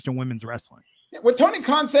of interest in women's wrestling. What Tony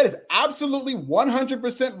Khan said is absolutely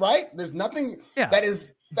 100% right. There's nothing that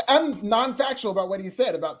is non-factual about what he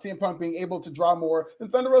said about CM Punk being able to draw more than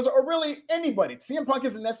Thunder Rosa or really anybody. CM Punk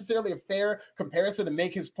isn't necessarily a fair comparison to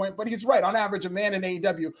make his point, but he's right. On average, a man in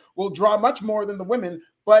AEW will draw much more than the women,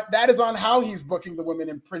 but that is on how he's booking the women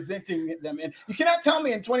and presenting them. And you cannot tell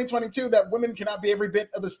me in 2022 that women cannot be every bit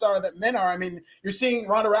of the star that men are. I mean, you're seeing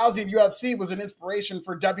Ronda Rousey in UFC was an inspiration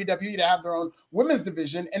for WWE to have their own women's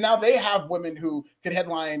division, and now they have women who could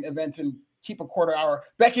headline events and keep a quarter hour.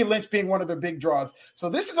 Becky Lynch being one of their big draws. So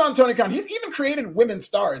this is on Tony Khan. He's even created women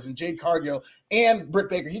stars in Jade Cargill and Britt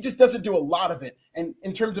Baker. He just doesn't do a lot of it. And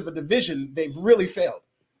in terms of a division, they've really failed.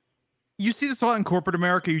 You see this a lot in corporate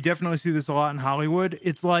America. You definitely see this a lot in Hollywood.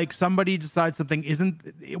 It's like somebody decides something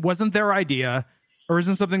wasn't their idea or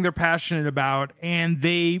isn't something they're passionate about, and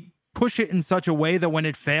they push it in such a way that when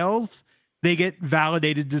it fails, they get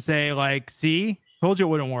validated to say, like, see, told you it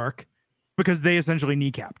wouldn't work, because they essentially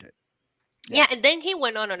kneecapped it. Yeah, and then he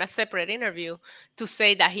went on a separate interview to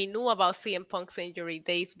say that he knew about CM Punk's injury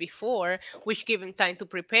days before, which gave him time to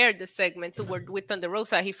prepare the segment to work with Thunder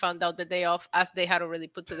Rosa. He found out the day off as they had already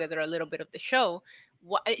put together a little bit of the show.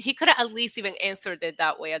 He could have at least even answered it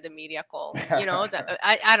that way at the media call. I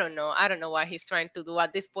don't know. I don't know what he's trying to do.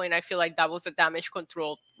 At this point, I feel like that was a damage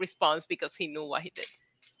control response because he knew what he did.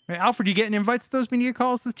 Hey, Alfred, you getting invites to those media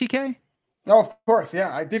calls with TK? Oh, of course.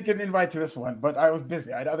 Yeah, I did get an invite to this one, but I was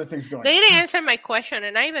busy. I had other things going. They didn't answer my question,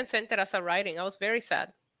 and I even sent it as a writing. I was very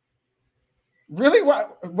sad. Really?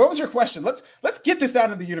 What was your question? Let's get this out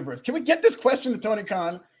of the universe. Can we get this question to Tony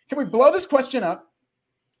Khan? Can we blow this question up?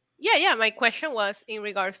 Yeah. My question was in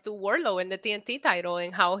regards to Wardlow and the TNT title,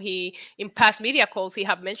 and how he, in past media calls, he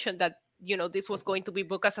have mentioned that, this was going to be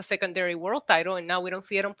booked as a secondary world title, and now we don't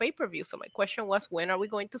see it on pay-per-view. So my question was, when are we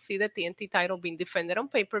going to see the TNT title being defended on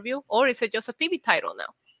pay-per-view, or is it just a TV title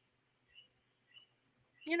now?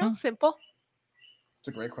 Simple. It's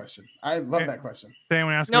a great question. I love that question.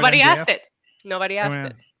 Nobody asked it. Nobody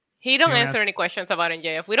asked it. He don't answer any questions about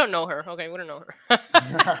MJF. We don't know her. Okay, we don't know her.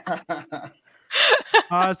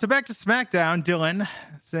 So back to SmackDown. Dylan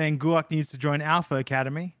saying Gulak needs to join Alpha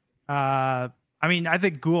Academy. I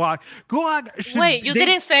think Gulak should... Wait, you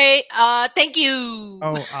didn't say thank you.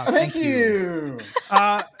 Oh, thank you.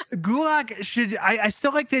 Gulak should... I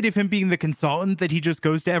still like the idea of him being the consultant, that he just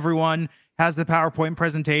goes to everyone, has the PowerPoint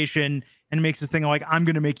presentation, and makes this thing like, I'm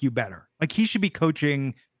going to make you better. Like, he should be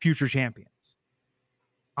coaching future champions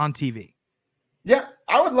on TV. Yeah,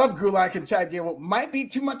 I would love Gulak and Chad Gable. Might be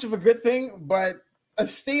too much of a good thing, but a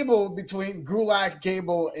stable between Gulak,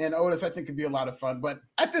 Gable, and Otis, I think could be a lot of fun. But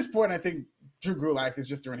at this point, I think Drew Gulak is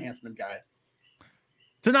just their enhancement guy.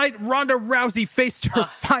 Tonight, Ronda Rousey faced her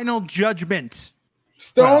final judgment.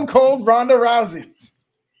 Stone Cold Ronda Rousey.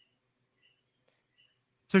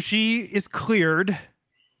 So she is cleared.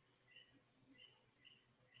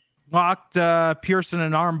 Locked Pearson in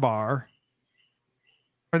an armbar.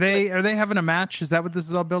 Are they having a match? Is that what this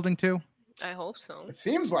is all building to? I hope so. It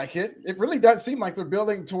seems like it. It really does seem like they're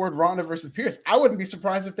building toward Ronda versus Pierce. I wouldn't be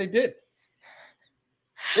surprised if they did.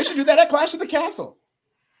 They should do that at Clash of the Castle.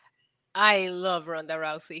 I love Ronda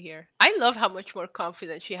Rousey here. I love how much more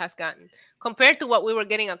confident she has gotten compared to what we were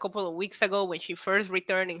getting a couple of weeks ago when she first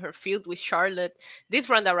returned in her feud with Charlotte. This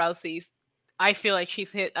Ronda Rousey, I feel like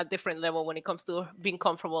she's hit a different level when it comes to being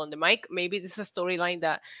comfortable on the mic. Maybe this is a storyline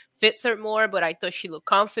that fits her more, but I thought she looked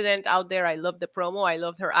confident out there. I love the promo. I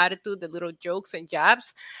loved her attitude, the little jokes and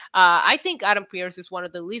jabs. I think Adam Pearce is one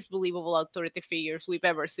of the least believable authority figures we've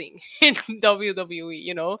ever seen in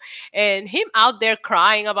WWE, and him out there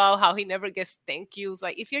crying about how he never gets thank yous.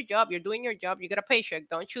 Like, it's your job. You're doing your job. You get a paycheck,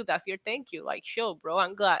 don't you? That's your thank you. Like, chill, bro.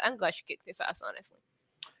 I'm glad she kicked his ass, honestly.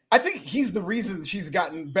 I think he's the reason she's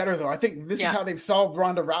gotten better, though. I think this is how they've solved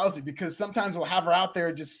Ronda Rousey, because sometimes they'll have her out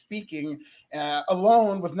there just speaking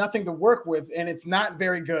alone with nothing to work with, and it's not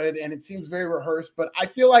very good, and it seems very rehearsed. But I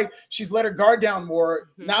feel like she's let her guard down more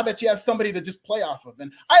now that she has somebody to just play off of.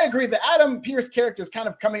 And I agree, the Adam Pearce character is kind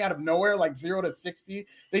of coming out of nowhere, like 0 to 60.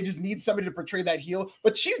 They just need somebody to portray that heel.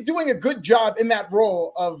 But she's doing a good job in that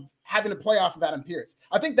role of having to play off of Adam Pearce.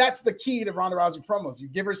 I think that's the key to Ronda Rousey promos. You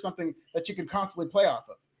give her something that she can constantly play off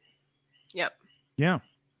of. Yep. Yeah.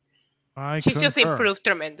 She's just improved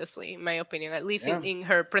tremendously, in my opinion, at least in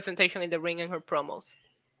her presentation in the ring and her promos.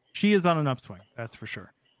 She is on an upswing, that's for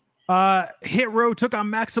sure. Hit Row took on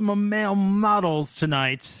Maximum Male Models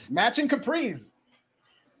tonight. Matching capris.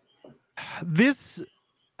 This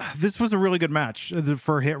was a really good match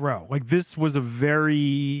for Hit Row. Like, this was a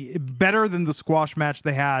very better than the squash match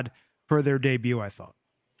they had for their debut, I thought.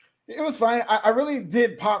 It was fine. I really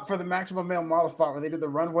did pop for the Maximum Male Model spot where they did the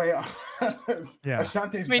runway on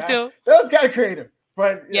Ashanti's Me back. too. That was kind of creative.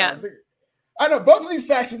 But I don't know. Both of these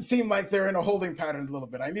factions seem like they're in a holding pattern a little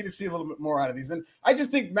bit. I need to see a little bit more out of these. And I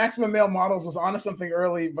just think Maximum Male Models was onto something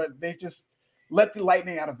early, but they just let the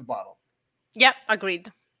lightning out of the bottle. Yep, agreed.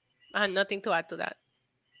 I had nothing to add to that.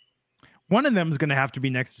 One of them is going to have to be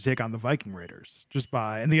next to take on the Viking Raiders,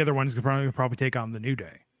 and the other one is going to probably take on the New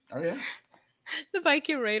Day. Oh, yeah. The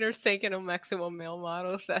Viking Raiders taking on Maximum Male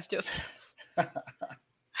Models. That's just...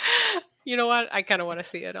 You know what? I kind of want to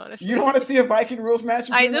see it, honestly. You don't want to see a Viking rules match?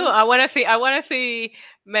 I do. I want to see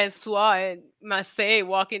Mansoor and Massey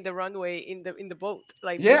walking the runway in the boat.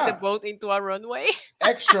 Like, make the boat into a runway.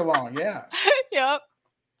 Extra long, yeah. Yep.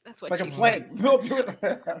 That's what like a plane. We'll do it.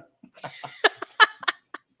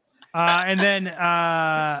 And then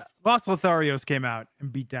Los Lotharios came out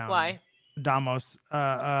and beat down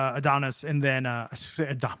Adonis, and then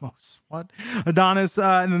Adonis,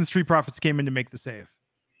 and then the Street Profits came in to make the save.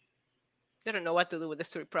 They don't know what to do with the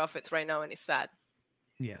Street Profits right now, and it's sad.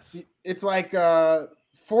 Yes, it's like 4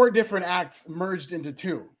 different acts merged into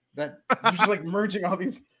 2. That you're just like merging all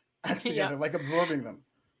these acts together, like absorbing them.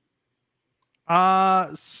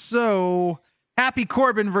 So Happy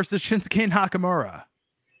Corbin versus Shinsuke Nakamura.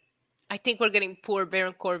 I think we're getting poor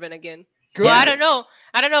Baron Corbin again. Good. Well, I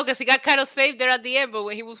don't know, because he got kind of saved there at the end. But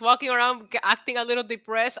when he was walking around acting a little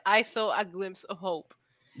depressed, I saw a glimpse of hope.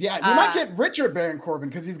 Yeah, you might get richer Baron Corbin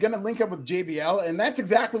because he's going to link up with JBL, and that's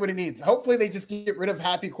exactly what he needs. Hopefully, they just get rid of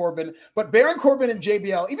Happy Corbin. But Baron Corbin and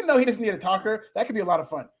JBL, even though he doesn't need a talker, that could be a lot of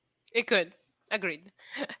fun. It could. Agreed.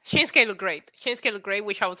 Shinsuke looked great.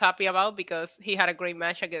 Which I was happy about because he had a great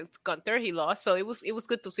match against Gunther. He lost, so it was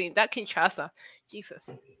good to see him. That Kinshasa, Jesus.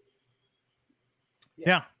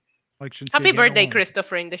 Yeah. Like happy birthday,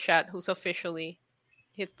 Christopher, in the chat, who's officially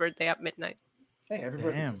his birthday at midnight. Hey, happy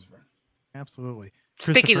birthday, Christopher. Absolutely.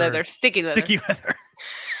 Sticky leather.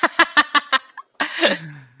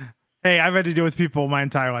 Hey, I've had to deal with people my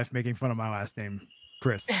entire life making fun of my last name,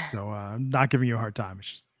 Chris. So I'm not giving you a hard time.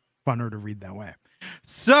 It's just funner to read that way.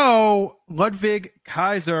 So Ludwig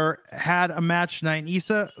Kaiser had a match tonight.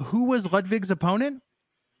 Issa, who was Ludwig's opponent?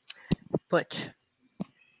 Butch.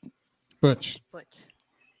 Butch.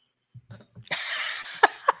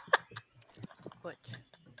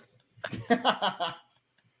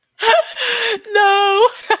 No.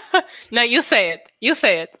 No, you say it.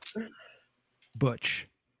 Butch.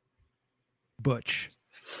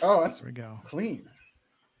 Oh, that's there we go. Clean.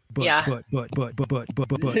 But. Yeah.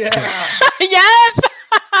 Yes.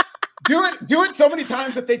 Do it so many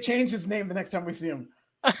times that they change his name the next time we see him.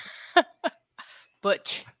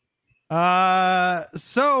 Butch.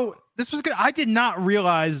 So this was good. I did not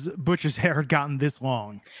realize Butch's hair had gotten this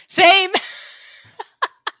long. Same.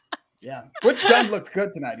 Yeah. Butch Gunn looked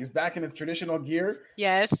good tonight. He's back in his traditional gear.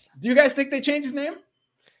 Yes. Do you guys think they changed his name?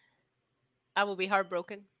 I will be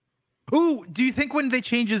heartbroken. Ooh, do you think when they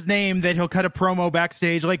change his name that he'll cut a promo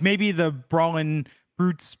backstage? Like maybe the Brawlin'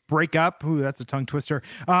 Brutes break up. Ooh, that's a tongue twister.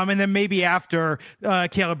 And then maybe after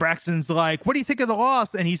Caleb Braxton's like, what do you think of the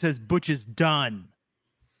loss? And he says, Butch is done.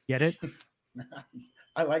 Get it?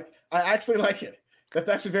 I actually like it. That's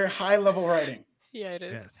actually very high level writing. Yeah, it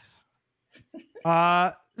is. Yes.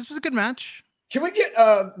 This was a good match. Can we get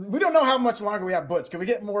we don't know how much longer we have Butch. Can we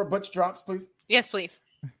get more Butch drops, please? Yes, please.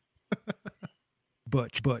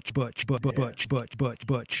 Butch.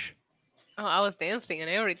 Oh, I was dancing and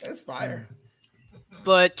everything. That's fire.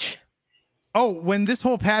 Butch. Oh, when this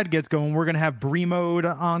whole pad gets going, we're gonna have Bree mode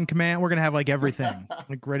on command. We're gonna have like everything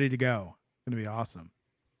like ready to go. It's gonna be awesome.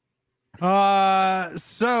 Yeah,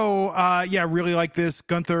 really like this.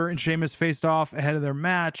 Gunther and Sheamus faced off ahead of their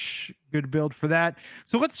match. Good build for that.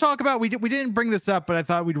 So let's talk about, we didn't bring this up, but I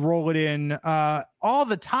thought we'd roll it in. All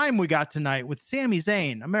the time we got tonight with Sami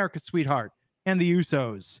Zayn, America's sweetheart, and the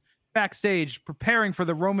Usos backstage preparing for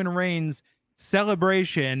the Roman Reigns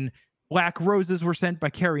celebration. Black roses were sent by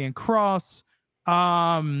Karrion Kross.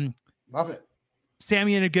 Love it.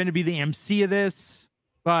 Sami is going to be the MC of this.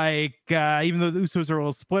 Like, even though the Usos are a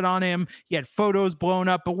little split on him, he had photos blown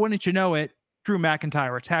up, but wouldn't you know it, Drew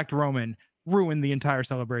McIntyre attacked Roman, ruined the entire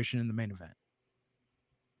celebration in the main event.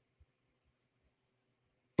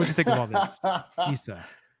 What do you think of all this, Issa?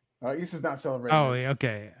 Issa's not celebrating. Oh,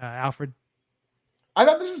 okay. Alfred? I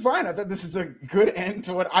thought this is fine. I thought this is a good end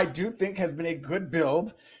to what I do think has been a good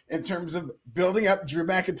build in terms of building up Drew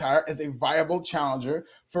McIntyre as a viable challenger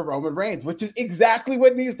for Roman Reigns, which is exactly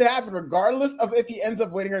what needs to happen, regardless of if he ends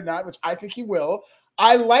up winning or not, which I think he will.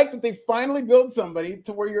 I like that they finally build somebody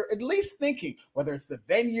to where you're at least thinking, whether it's the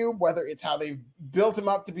venue, whether it's how they built him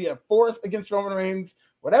up to be a force against Roman Reigns,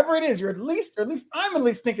 whatever it is, you're at least I'm at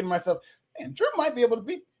least thinking to myself, man, Drew might be able to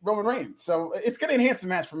beat Roman Reigns. So it's going to enhance the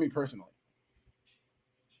match for me personally.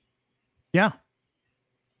 Yeah.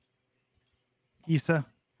 Issa,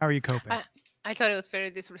 how are you coping? I thought it was very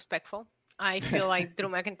disrespectful. I feel like Drew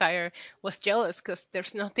McIntyre was jealous because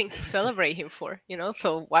there's nothing to celebrate him for,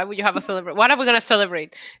 So why would you have a celebration? What are we going to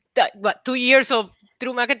celebrate? 2 years of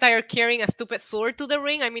Drew McIntyre carrying a stupid sword to the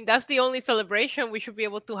ring? I mean, that's the only celebration we should be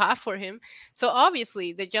able to have for him. So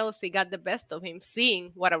obviously the jealousy got the best of him,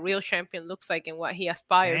 seeing what a real champion looks like and what he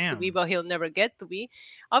aspires to be, but he'll never get to be.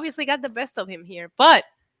 Obviously got the best of him here. But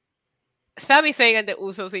Sami Zayn and the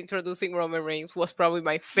Usos introducing Roman Reigns was probably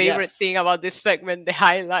my favorite thing about this segment, the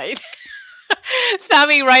highlight.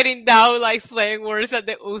 Sami writing down like slang words that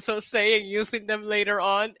the Usos say and using them later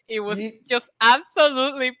on. It was just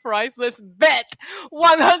absolutely priceless. Bet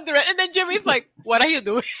 100. And then Jimmy's like, what are you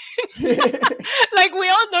doing? Like, we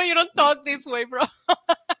all know you don't talk this way, bro.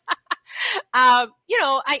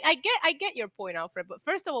 I get your point, Alfred. But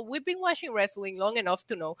first of all, we've been watching wrestling long enough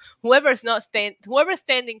to know whoever's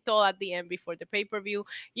standing tall at the end before the pay-per-view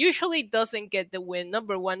usually doesn't get the win.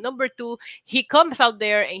 Number one. Number two, he comes out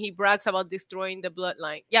there and he brags about destroying the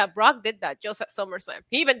bloodline. Yeah, Brock did that just at SummerSlam.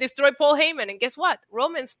 He even destroyed Paul Heyman, and guess what?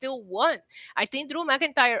 Roman still won. I think Drew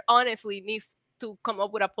McIntyre honestly needs to come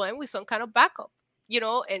up with a plan with some kind of backup.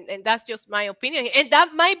 And that's just my opinion. And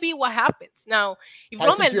that might be what happens. Now, if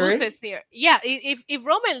Roman loses here, if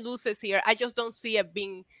Roman loses here, I just don't see it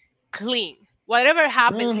being clean. Whatever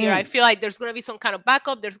happens here, I feel like there's going to be some kind of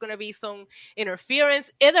backup. There's going to be some interference,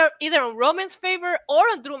 either on Roman's favor or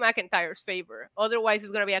on Drew McIntyre's favor. Otherwise,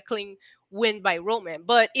 it's going to be a clean win by Roman.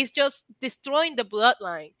 But it's just destroying the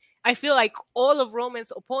bloodline. I feel like all of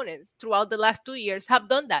Roman's opponents throughout the last 2 years have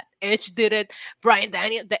done that. Edge did it.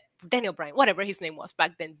 Daniel Bryan, whatever his name was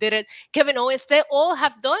back then, did it. Kevin Owens, they all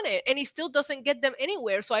have done it, and he still doesn't get them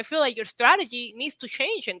anywhere. So I feel like your strategy needs to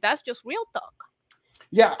change, and that's just real talk.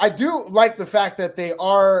 Yeah, I do like the fact that they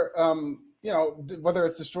are whether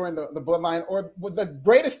it's destroying the bloodline or the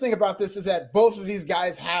greatest thing about this is that both of these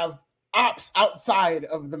guys have ops outside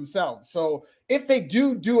of themselves. So if they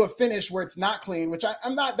do a finish where it's not clean, which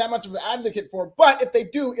I'm not that much of an advocate for, but if they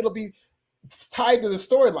do, it'll be tied to the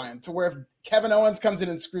storyline to where if Kevin Owens comes in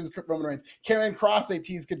and screws Roman Reigns, Karrion Kross they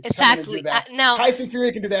tease could come in and do that. Now Tyson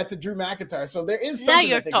Fury can do that to Drew McIntyre. So there is something now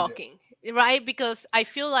you're talking. Right? Because I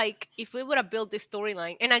feel like if we would have built this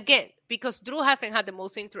storyline, and again, because Drew hasn't had the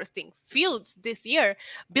most interesting feuds this year,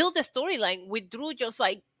 build a storyline with Drew just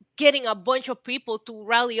like getting a bunch of people to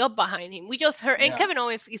rally up behind him. We just heard, and Kevin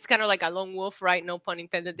Owens is kind of like a lone wolf, right? No pun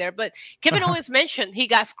intended there. But Kevin Owens mentioned he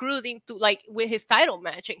got screwed into like with his title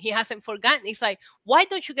match, and he hasn't forgotten. He's like, why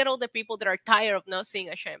don't you get all the people that are tired of not seeing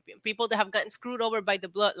a champion? People that have gotten screwed over by the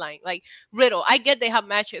bloodline, like Riddle. I get they have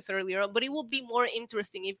matches earlier on, but it would be more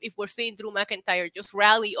interesting if we're seeing Drew McIntyre just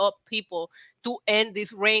rally up people to end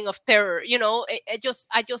this reign of terror. I just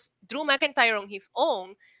Drew McIntyre on his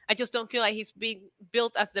own, I just don't feel like he's being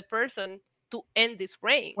built as the person to end this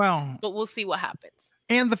reign. Well, but we'll see what happens.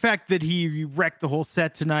 And the fact that he wrecked the whole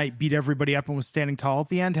set tonight, beat everybody up, and was standing tall at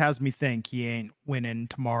the end has me think he ain't winning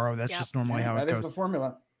tomorrow. That's just normally how it goes. That is the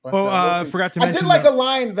formula. But, we'll forgot to mention. I did like a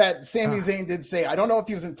line that Sami Zayn did say. I don't know if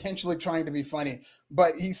he was intentionally trying to be funny,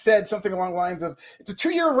 but he said something along the lines of, "It's a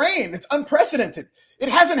 2-year reign. It's unprecedented. It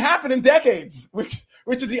hasn't happened in decades," which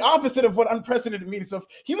is the opposite of what unprecedented means. So if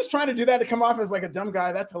he was trying to do that to come off as like a dumb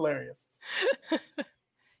guy, that's hilarious.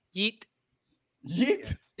 Yeet.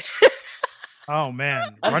 Oh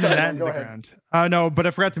man, running that into the ground. No, but I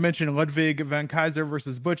forgot to mention Ludwig van Kaiser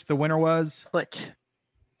versus Butch. The winner was Butch.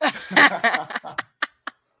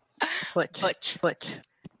 Butch.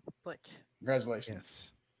 Congratulations.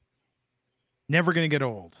 Yes. Never gonna get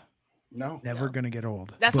old. No, never gonna get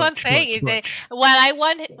old. That's what I'm saying. While I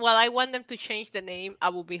want them to change the name, I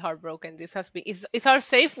will be heartbroken. This has been it's our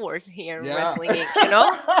safe word here in Wrestling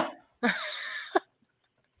Inc.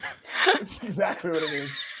 It's exactly what it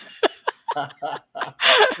is.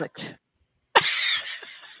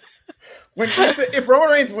 If Roman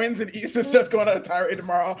Reigns wins and Issa starts going on a tirade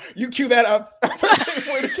tomorrow, you cue that up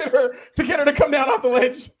to get her to come down off the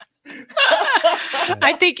ledge.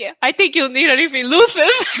 I think you'll need it if he loses.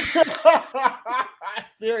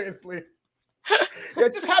 Seriously. Yeah,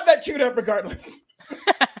 just have that queued up regardless.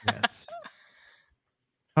 Yes.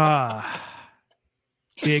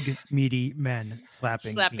 Big meaty men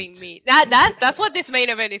slapping meat. That's what this main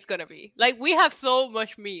event is gonna be. Like, we have so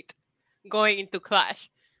much meat going into Clash.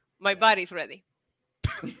 My body's ready.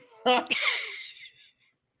 That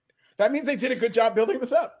means they did a good job building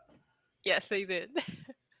this up. Yes, they did.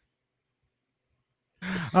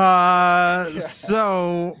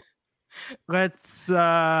 So let's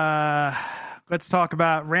talk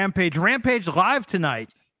about Rampage. Rampage live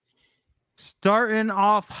tonight. Starting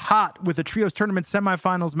off hot with the Trios Tournament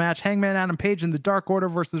semifinals match. Hangman Adam Page in the Dark Order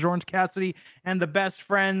versus Orange Cassidy and the Best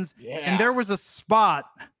Friends. Yeah. And there was a spot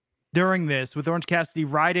during this with Orange Cassidy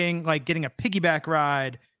getting a piggyback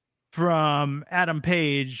ride from Adam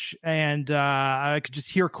Page. And I could just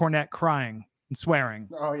hear Cornette crying and swearing.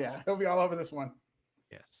 Oh, yeah. He'll be all over this one.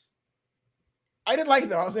 Yes. I didn't like it,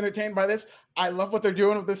 though. I was entertained by this. I love what they're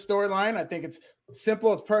doing with this storyline. I think it's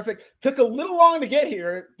simple. It's perfect. Took a little long to get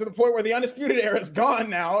here to the point where the Undisputed Era is gone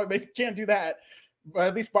now. They can't do that. But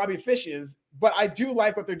at least Bobby Fish is. But I do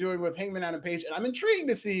like what they're doing with Hangman Adam Page. And I'm intrigued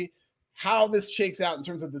to see how this shakes out in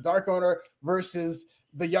terms of the Dark Owner versus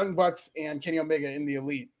the Young Bucks and Kenny Omega in the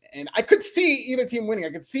Elite. And I could see either team winning. I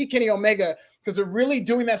could see Kenny Omega because they're really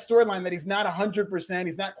doing that storyline that he's not 100%.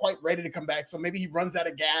 He's not quite ready to come back. So maybe he runs out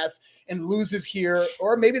of gas and loses here,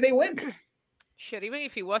 or maybe they win. Shit, even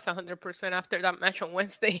if he was 100% after that match on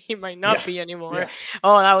Wednesday, he might not be anymore. Yeah.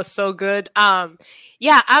 Oh, that was so good.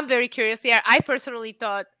 Yeah, I'm very curious here. I personally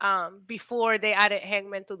thought before they added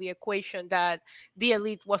Hangman to the equation that the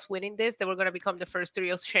Elite was winning this. They were going to become the first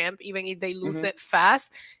Trios champ, even if they lose it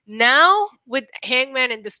fast. Now, with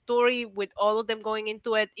Hangman and the story, with all of them going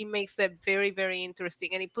into it, it makes them very, very interesting.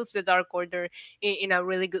 And it puts the Dark Order in a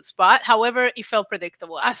really good spot. However, it felt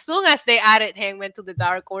predictable. As soon as they added Hangman to the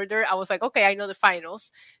Dark Order, I was like, okay, I know the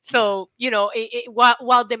finals. So,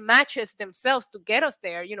 while the matches themselves to get us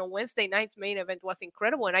there, Wednesday night's main event was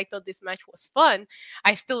incredible, and I thought this match was fun.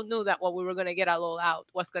 I still knew that what we were going to get all out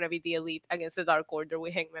was going to be the Elite against the Dark Order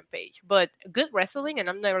with Hangman Page. But good wrestling, and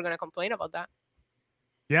I'm never going to complain about that.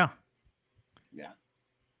 Yeah.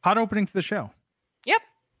 Hot opening to the show. Yep.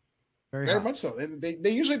 Very much so. And they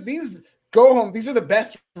usually, these go home, these are the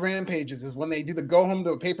best Rampages, is when they do the go home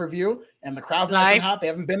to a pay-per-view and the crowd's nice and hot. They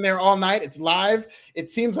haven't been there all night. It's live. It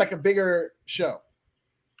seems like a bigger show.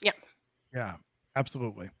 Yep. Yeah,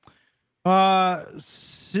 absolutely.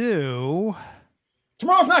 Sue.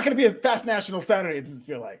 Tomorrow's not going to be a fast national Saturday, it doesn't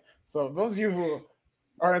feel like. So those of you who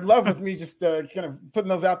are in love with me just kind of putting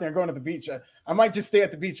those out there and going to the beach, I might just stay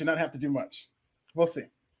at the beach and not have to do much. We'll see.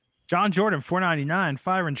 John Jordan, $4.99,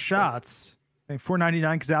 firing shots.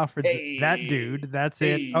 $4.99 because Alfred's that dude. That's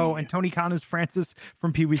it. Oh, and Tony Khan is Francis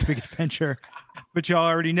from Pee-wee's Big Adventure. But y'all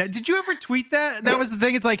already know. Did you ever tweet that? That was the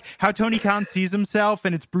thing. It's like how Tony Khan sees himself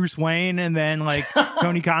and it's Bruce Wayne, and then like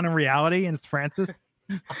Tony Khan in reality and it's Francis.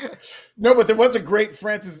 No, but there was a great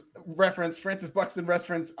Francis Buxton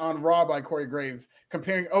reference on Raw by Corey Graves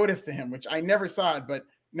comparing Otis to him, which I never saw it, but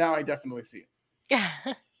now I definitely see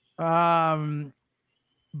it.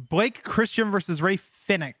 Blake Christian versus Ray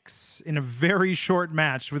Phoenix in a very short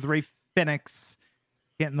match with Ray Phoenix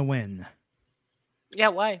getting the win. Yeah,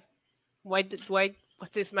 why? What's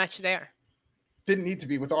this match there? Didn't need to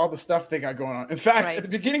be with all the stuff they got going on. In fact, at the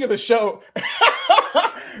beginning of the show,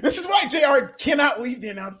 this is why JR cannot leave the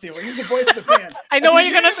announce table. He's the voice of the band. I know what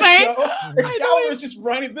you're going to say. Excalibur is just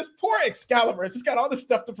running. This poor Excalibur has just got all this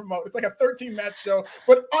stuff to promote. It's like a 13-match show.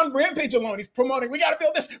 But on Rampage alone, he's promoting, we got to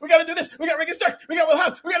build this. We got to do this. We got Ricky Starks. We got Will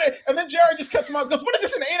House. We got to, and then JR just cuts him off and goes, what is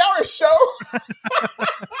this, an 8-hour show?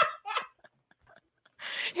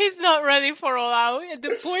 He's not ready for All Out.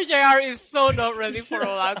 The poor JR is so not ready for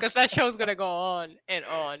All Out because that show's going to go on and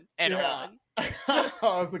on and on. Oh, it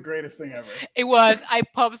was the greatest thing ever. It was. I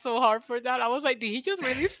pumped so hard for that. I was like, did he just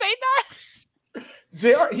really say that?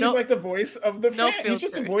 JR, he's like the voice of the fan. He's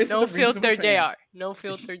just the voice of the filter JR. No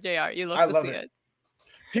filter JR. You love to see it.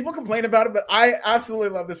 People complain about it, but I absolutely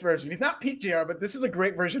love this version. He's not peak JR, but this is a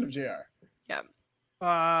great version of JR. Yeah.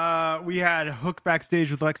 We had Hook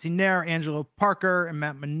backstage with Lexi Nair, Angelo Parker, and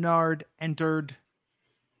Matt Menard entered.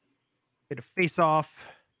 Did a face-off.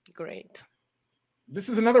 Great. This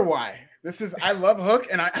is another why. I love Hook,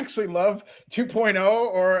 and I actually love 2.0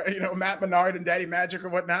 or, Matt Menard and Daddy Magic or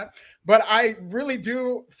whatnot. But I really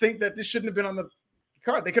do think that this shouldn't have been on the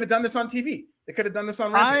card. They could have done this on TV. They could have done this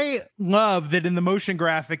on Rampage. I love that in the motion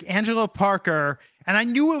graphic, Angelo Parker, and I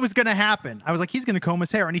knew it was going to happen. I was like, he's going to comb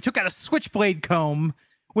his hair. And he took out a switchblade comb,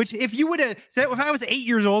 which if you would have said, if I was 8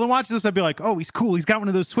 years old and watched this, I'd be like, oh, he's cool. He's got one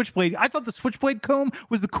of those switchblade. I thought the switchblade comb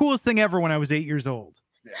was the coolest thing ever when I was 8 years old.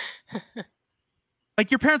 Yeah. Like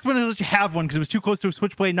your parents wouldn't let you have one because it was too close to a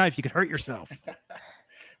switchblade knife. You could hurt yourself.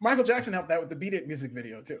 Michael Jackson helped that with the Beat It music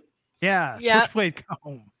video too. Yeah. Switchblade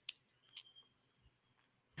comb.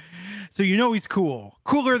 So he's cool.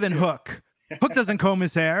 Cooler than Hook. Hook doesn't comb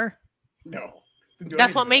his hair. No.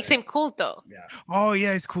 That's what makes him cool, though. Yeah. Oh,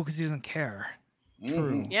 yeah, he's cool because he doesn't care.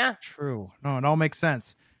 True. Yeah. True. No, it all makes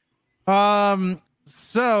sense.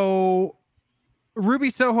 So Ruby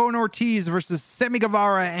Soho and Ortiz versus Sammy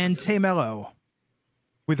Guevara and Tay Mello,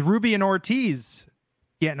 with Ruby and Ortiz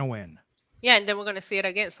getting a win. Yeah, and then we're gonna see it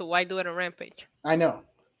again. So why do it on Rampage? I know.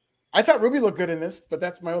 I thought Ruby looked good in this, but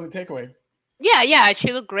that's my only takeaway. Yeah,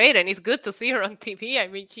 she looked great, and it's good to see her on TV. I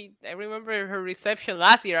mean, I remember her reception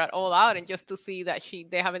last year at All Out, and just to see that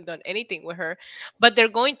they haven't done anything with her. But they're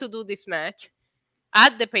going to do this match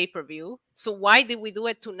at the pay-per-view. So why did we do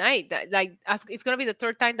it tonight? It's going to be the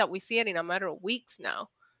third time that we see it in a matter of weeks now.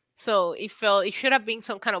 So it should have been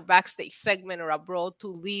some kind of backstage segment or a brawl to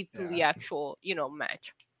lead to the actual,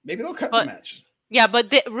 match. Maybe they'll cut the match. Yeah,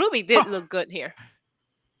 but Ruby did look good here.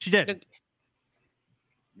 She did.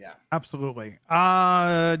 Yeah, absolutely.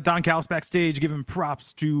 Don Callis backstage giving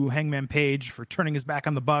props to Hangman Page for turning his back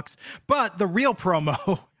on the Bucks, but the real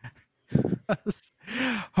promo.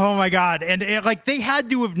 Oh my God. And they had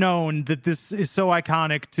to have known that this is so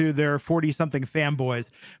iconic to their 40-something fanboys.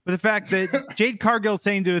 But the fact that Jade Cargill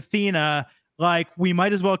saying to Athena, we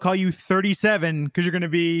might as well call you 37 because you're going to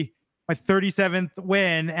be my 37th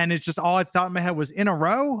win. And it's just all I thought in my head was in a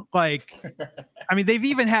row. I mean, they've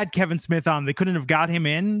even had Kevin Smith on. They couldn't have got him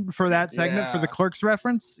in for that segment for the Clerks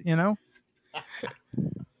reference,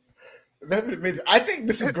 That's amazing. I think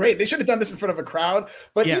this is great. They should have done this in front of a crowd,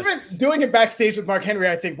 but even doing it backstage with Mark Henry,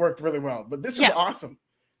 I think worked really well. But this is awesome.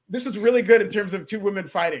 This is really good in terms of two women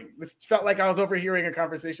fighting. This felt like I was overhearing a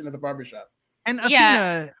conversation at the barbershop. And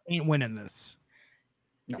Athena ain't winning this.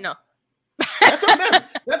 No. That's on them.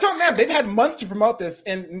 That's on them. They've had months to promote this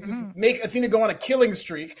and make Athena go on a killing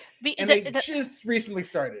streak, and they just recently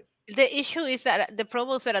started. The issue is that the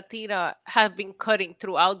promos that Athena have been cutting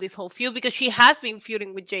throughout this whole feud, because she has been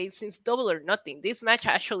feuding with Jade since Double or Nothing. This match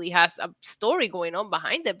actually has a story going on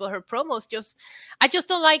behind it, but her promos I just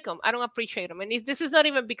don't like them. I don't appreciate them. And this is not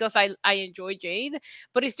even because I enjoy Jade,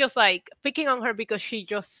 but it's just like picking on her because she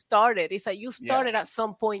just started. It's like you started at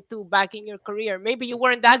some point too back in your career. Maybe you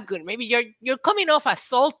weren't that good. Maybe you're coming off as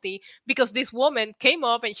salty because this woman came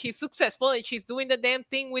up and she's successful and she's doing the damn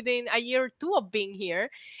thing within a year or two of being here.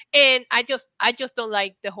 And I just don't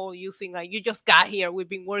like the whole using like you just got here. We've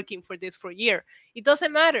been working for this for a year. It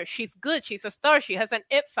doesn't matter. She's good. She's a star. She has an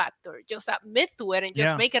it factor. Just admit to it and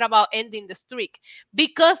just make it about ending the streak.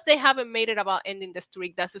 Because they haven't made it about ending the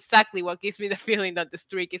streak, that's exactly what gives me the feeling that the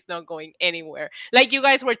streak is not going anywhere. Like you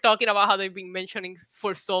guys were talking about how they've been mentioning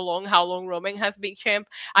for so long how long Roman has been champ.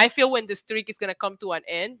 I feel when the streak is going to come to an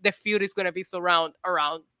end, the feud is going to be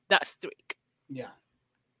around that streak. Yeah.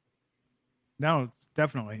 No, it's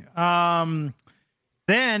definitely.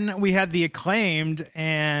 Then we had the Acclaimed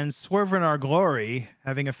and Swerve in Our Glory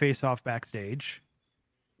having a face-off backstage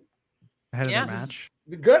ahead of the match.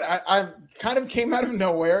 Good. I kind of came out of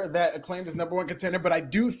nowhere that Acclaimed is number one contender, but I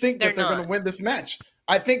do think that they're going to win this match.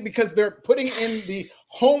 I think because they're putting in the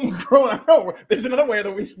homegrown. I know there's another way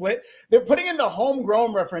that we split. They're putting in the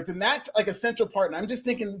homegrown reference, and that's like a central part. And I'm just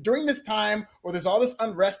thinking during this time where there's all this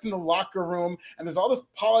unrest in the locker room and there's all this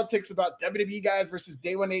politics about WWE guys versus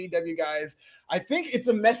Day One AEW guys, I think it's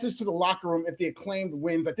a message to the locker room if the Acclaimed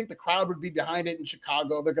wins. I think the crowd would be behind it in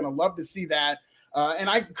Chicago. They're going to love to see that. And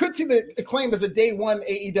I could see the Acclaimed as a Day One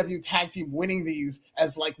AEW tag team winning these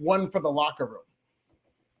as like one for the locker room.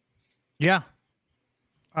 Yeah.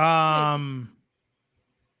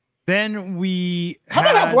 Then we how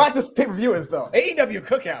about how black this pay-per-view is though? AEW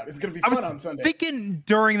Cookout is going to be fun on Sunday. Thinking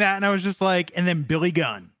during that, and I was just like, and then Billy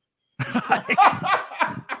Gunn.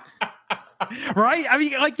 Right? I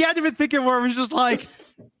mean, like you had to be thinking where it was just like,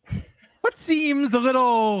 what seems a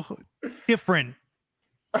little different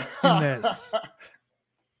in this?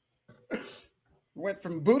 Went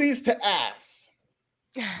from booties to ass.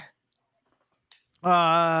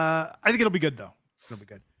 I think it'll be good though. It'll be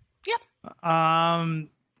good. Yep.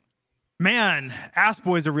 Man, ass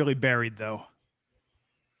boys are really buried though.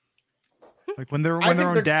 Like when their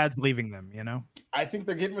own dad's leaving them, you know. I think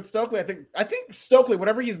they're getting with Stokely. I think Stokely,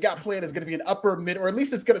 whatever he's got planned, is going to be an upper mid, or at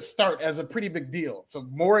least it's going to start as a pretty big deal. So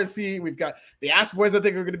Morrissey, we've got the ass boys. I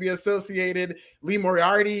think are going to be associated. Lee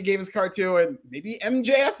Moriarty gave his card to, and maybe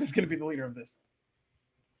MJF is going to be the leader of this.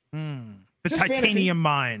 The just titanium fantasy.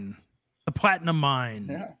 Mine, the platinum mine.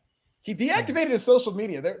 Yeah, he deactivated his social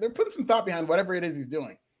media. They're putting some thought behind whatever it is he's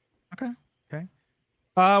doing. Okay.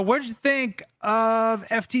 What did you think of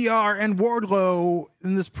FTR and Wardlow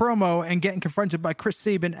in this promo and getting confronted by Chris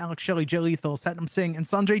Sabin, Alex Shelley, Jay Lethal, Satnam Singh, and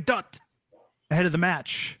Sanjay Dutt ahead of the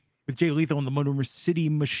match with Jay Lethal and the Motor City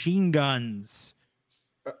Machine Guns?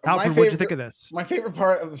 Alfred, what did you think of this? My favorite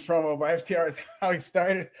part of this promo by FTR is how he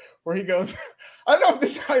started, where he goes, I don't know if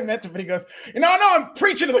this is how he meant it, but he goes, I know I'm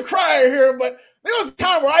preaching to the choir here, but there was a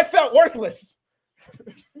time where I felt worthless.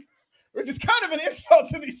 Which is kind of an insult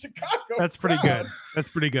to the Chicago. That's pretty good. That's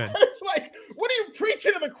pretty good. It's like, what are you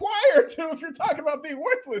preaching to the choir to if you're talking about being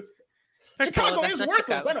worthless? Chicago is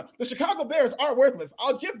worthless. Chicago. I know the Chicago Bears are worthless.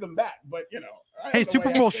 I'll give them that, but hey,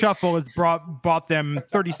 Super Bowl Shuffle has bought them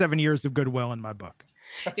 37 years of goodwill in my book.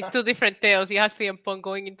 It's two different tales. You have CM Punk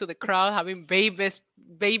going into the crowd, having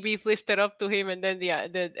babies lifted up to him, and then the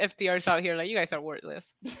FTR's out here like, you guys are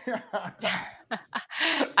worthless.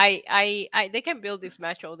 They can build this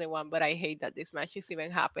match all they want, but I hate that this match is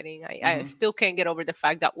even happening. I still can't get over the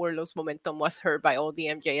fact that Wardlow's momentum was hurt by all the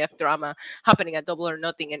MJF drama happening at Double or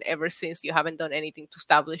Nothing, and ever since you haven't done anything to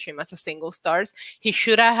establish him as a single stars. He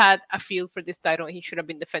should have had a field for this title. He should have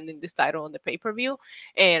been defending this title on the pay-per-view,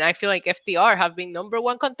 and I feel like FTR have been number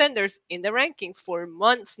one contenders in the rankings for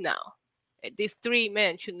months now. These three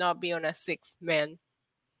men should not be on a 6-man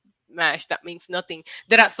match. That means nothing.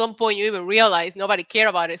 That at some point you even realize nobody cared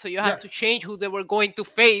about it, so you have to change who they were going to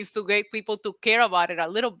face to get people to care about it a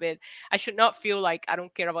little bit. I should not feel like I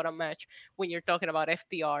don't care about a match when you're talking about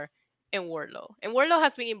FTR and Wardlow. And Wardlow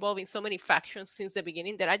has been involved in so many factions since the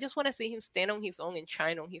beginning that I just want to see him stand on his own and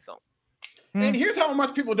shine on his own. And here's how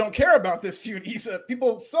much people don't care about this feud, Issa.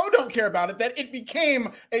 People so don't care about it that it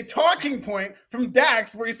became a talking point from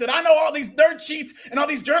Dax, where he said, I know all these dirt sheets and all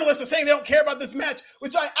these journalists are saying they don't care about this match,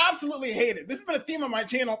 which I absolutely hated. This has been a theme on my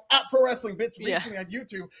channel at Pro Wrestling Bits recently on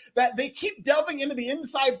YouTube, that they keep delving into the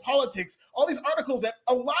inside politics, all these articles that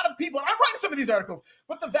a lot of people, and I'm writing some of these articles,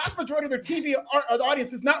 but the vast majority of their TV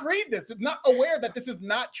audience does not read this. Is not aware that this is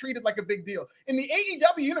not treated like a big deal. In the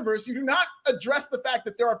AEW universe, you do not address the fact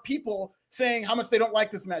that there are people saying how much they don't like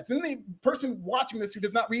this match. Then the person watching this who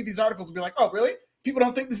does not read these articles will be like, oh, really? People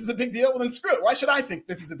don't think this is a big deal? Well, then screw it. Why should I think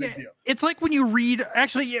this is a big deal? It's like when you read,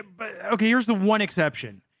 okay, here's the one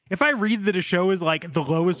exception. If I read that a show is like the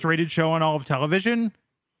lowest rated show on all of television,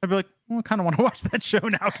 I'd be like, well, I kind of want to watch that show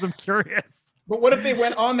now because I'm curious. But what if they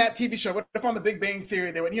went on that TV show? What if on The Big Bang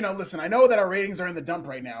Theory, they went, listen, I know that our ratings are in the dump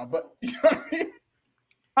right now, but you know what I mean?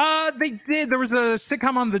 They did. There was a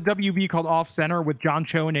sitcom on the WB called Off Center with John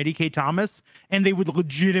Cho and Eddie K. Thomas, and they would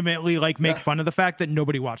legitimately make fun of the fact that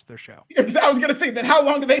nobody watched their show. I was going to say, then how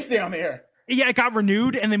long did they stay on the air? Yeah, it got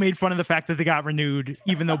renewed, and they made fun of the fact that they got renewed,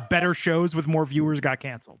 even though better shows with more viewers got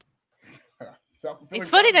canceled. It's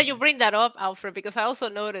funny that you bring that up, Alfred, because I also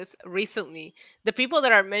noticed recently the people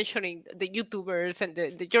that are mentioning the YouTubers and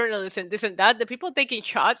the journalists and this and that, the people taking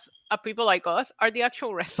shots at people like us are the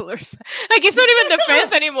actual wrestlers. Like, it's not even the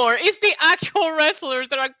fans anymore. It's the actual wrestlers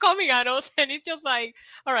that are coming at us. And it's just like,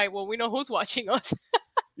 all right, well, we know who's watching us.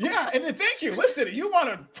 Yeah, and then thank you. Listen, you want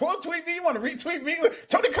to quote tweet me, you want to retweet me.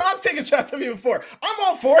 Tony Khan's taken shots at me before. I'm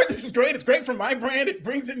all for it. This is great. It's great for my brand. It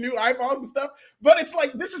brings in new eyeballs and stuff. But it's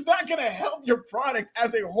like, this is not going to help your product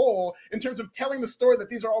as a whole in terms of telling the story that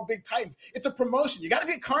these are all big titans. It's a promotion. You got to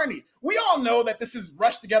be Carney. We all know that this is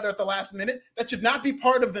rushed together at the last minute. That should not be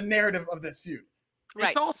part of the narrative of this feud. Right.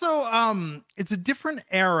 It's also it's a different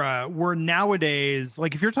era where nowadays,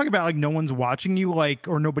 like, if you're talking about like no one's watching you, like,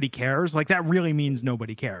 or nobody cares, like, that really means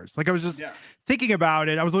nobody cares. Like, I was just thinking about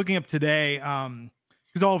it. I was looking up today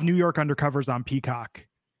because all of New York Undercover's on Peacock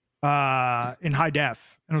in high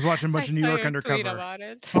def, and I was watching a bunch of New York Undercover. About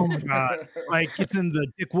it. Oh my god, like, it's in the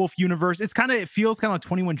Dick Wolf universe. It feels kind of like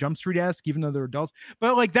 21 Jump Street-esque, even though they're adults.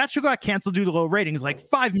 But like, that show got canceled due to low ratings. Like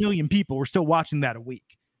 5 million people were still watching that a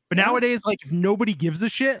week. But nowadays, like, if nobody gives a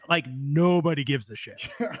shit, like, nobody gives a shit.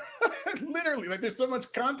 Literally, like, there's so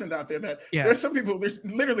much content out there that there's some people, there's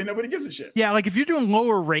literally nobody gives a shit. Yeah, like, if you're doing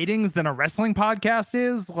lower ratings than a wrestling podcast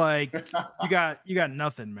is, like, you got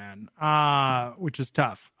nothing, man. Which is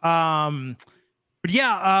tough. But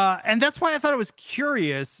yeah, and that's why I thought it was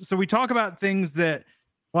curious. So we talk about things that,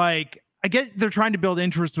 like, I get they're trying to build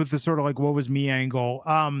interest with this sort of like woe was me angle.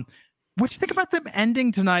 What do you think about them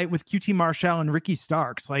ending tonight with QT Marshall and Ricky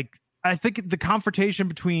Starks? Like, I think the confrontation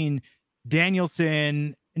between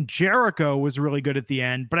Danielson and Jericho was really good at the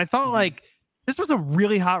end, but I thought like this was a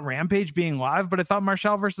really hot Rampage being live, but I thought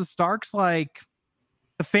Marshall versus Starks, like,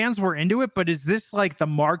 the fans were into it, but is this like the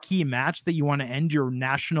marquee match that you want to end your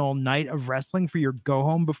national night of wrestling for your go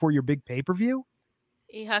home before your big pay-per-view?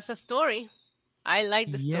 It has a story. I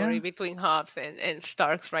like the story between Hobbs and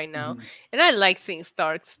Starks right now. And I like seeing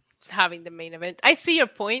Starks having the main event. I see your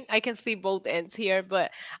point. I can see both ends here,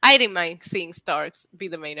 but I didn't mind seeing Starks be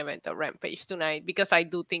the main event of Rampage tonight because I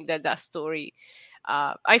do think that story.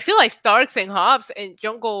 I feel like Starks and Hobbs and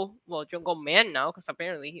Jungle Man now, because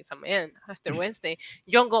apparently he's a man after Wednesday.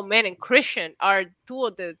 Jungle Man and Christian are two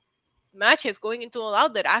of the matches going into All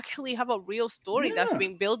Out that actually have a real story that's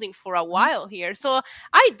been building for a while here. So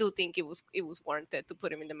I do think it was warranted to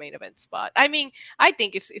put him in the main event spot. I mean, I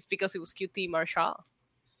think it's because it was QT Marshall.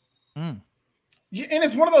 Yeah, and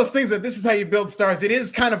it's one of those things that this is how you build stars. It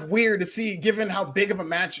is kind of weird to see, given how big of a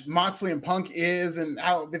match Moxley and Punk is and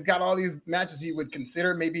how they've got all these matches you would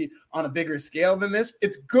consider maybe on a bigger scale than this.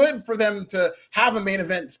 It's good for them to have a main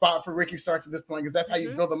event spot for Ricky Starks at this point because that's how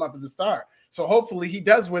you build them up as a star. So hopefully he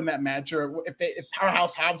does win that match, or if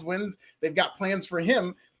Powerhouse Hobbs wins, they've got plans for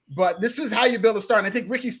him. But this is how you build a star, and I think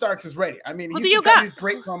Ricky Starks is ready. I mean, he's got these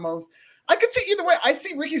great promos. I could see either way. I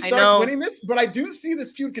see Ricky Starks winning this, but I do see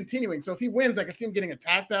this feud continuing. So if he wins, I could see him getting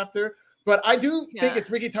attacked after. But I do think it's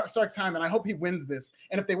Ricky Starks' time, and I hope he wins this.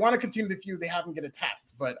 And if they want to continue the feud, they have him get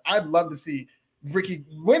attacked. But I'd love to see Ricky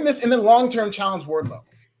win this and then long-term challenge Wardlow.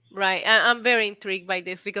 Right. And I'm very intrigued by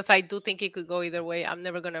this because I do think it could go either way. I'm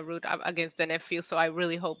never going to root against the nephew, so I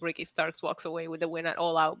really hope Ricky Starks walks away with the win at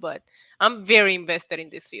All Out. But I'm very invested in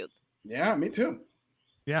this feud. Yeah, me too.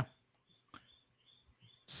 Yeah.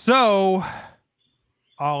 So,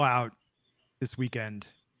 All Out this weekend.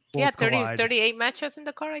 Worlds 38 matches in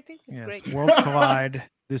the card, I think. It's great. Worlds Collide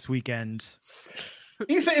this weekend.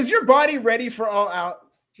 Issa, is your body ready for All Out?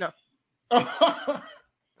 No.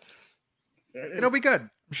 It'll be good. I'm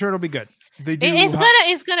sure it'll be good.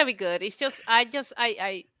 It's gonna be good. It's just I guess,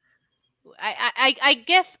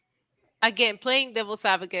 again, playing devil's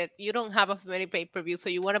advocate, you don't have as many pay-per-views, so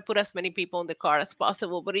you want to put as many people on the card as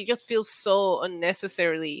possible, but it just feels so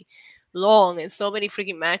unnecessarily long and so many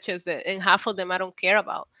freaking matches and half of them I don't care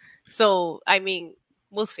about. So, I mean,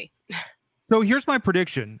 we'll see. So here's my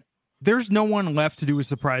prediction. There's no one left to do a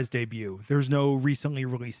surprise debut. There's no recently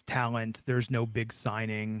released talent. There's no big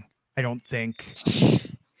signing, I don't think.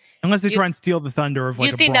 Unless they try and steal the thunder of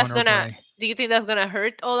like a Braun or Bray. Do you think that's gonna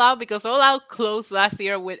hurt All Out? Because All Out closed last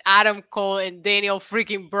year with Adam Cole and Daniel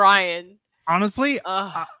freaking Bryan. Honestly,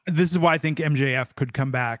 this is why I think MJF could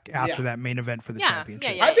come back after that main event for the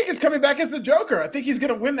championship. I think he's coming back as the Joker. I think he's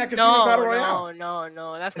going to win that Casino Battle Royale.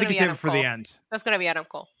 No. That's going to be Adam Cole. For the end. That's going to be Adam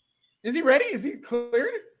Cole. Is he ready? Is he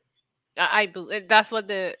cleared? I believe that's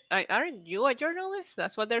what aren't you a journalist?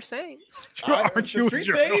 That's what they're saying. If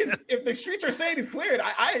the streets are saying he's cleared,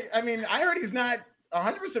 I mean, I heard he's not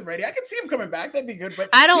 100% ready. I could see him coming back. That'd be good. But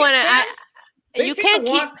I don't want to. You can't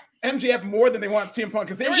want MJF more than they want CM Punk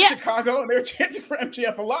because they were in Chicago and they were chanting for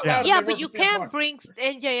MJF a lot louder. Yeah, but you can't bring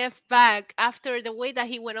MJF back after the way that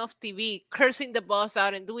he went off TV, cursing the boss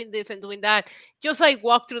out and doing this and doing that. Just like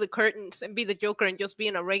walk through the curtains and be the Joker and just be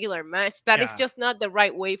in a regular match. That is just not the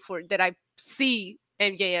right way that I see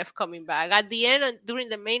MJF coming back. At the end, during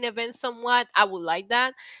the main event somewhat, I would like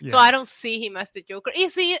that. Yeah. So I don't see him as the Joker. You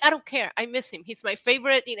see, I don't care. I miss him. He's my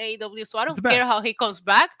favorite in AEW, so I don't care how he comes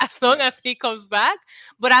back as long as he comes back,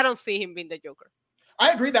 but I don't see him being the Joker. I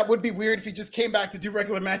agree that would be weird if he just came back to do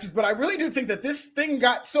regular matches, but I really do think that this thing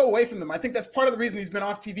got so away from them. I think that's part of the reason he's been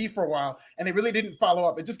off TV for a while, and they really didn't follow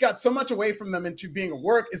up. It just got so much away from them into being a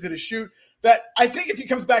work. Is it a shoot? That I think if he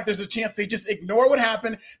comes back, there's a chance they just ignore what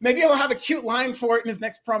happened. Maybe he'll have a cute line for it in his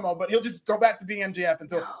next promo, but he'll just go back to being MJF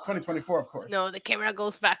until 2024, of course. No, the camera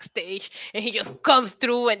goes backstage, and he just comes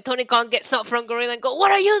through, and Tony Khan gets up from Gorilla and goes, "What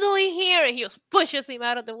are you doing here?" And he just pushes him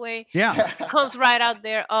out of the way. Yeah. Comes right out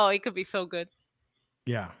there. Oh, it could be so good.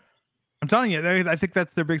 Yeah. I'm telling you, I think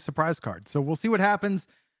that's their big surprise card. So we'll see what happens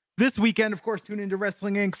this weekend. Of course, tune into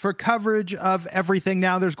Wrestling Inc. for coverage of everything.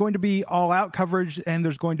 Now, there's going to be All Out coverage, and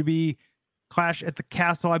there's going to be Clash at the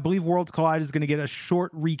Castle. I believe Worlds Collide is going to get a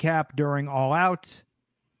short recap during All Out.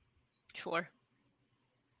 Sure.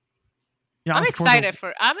 Yeah, I'm excited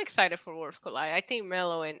for Worlds Collide. I think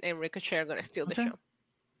Melo and Ricochet are going to steal the show.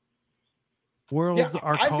 Worlds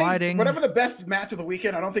are colliding. Whatever the best match of the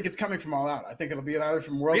weekend, I don't think it's coming from All Out. I think it'll be either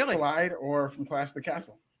from Worlds Collide or from Clash at the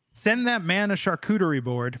Castle. Send that man a charcuterie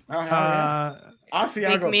board.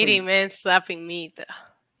 Asiago, big meaty man slapping meat.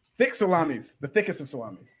 Thick salamis, the thickest of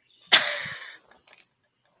salamis.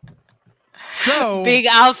 So, Big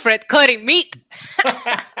Alfred cutting meat.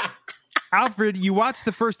 Alfred, you watched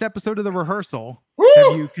the first episode of The Rehearsal. Woo!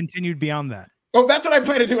 Have you continued beyond that? Oh, that's what I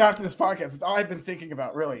plan to do after this podcast. It's all I've been thinking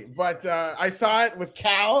about, really. But I saw it with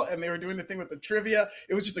Cal, and they were doing the thing with the trivia.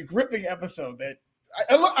 It was just a gripping episode that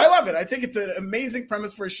I love it. I think it's an amazing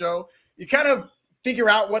premise for a show. You kind of figure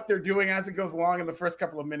out what they're doing as it goes along in the first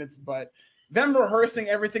couple of minutes, but them rehearsing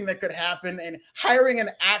everything that could happen and hiring an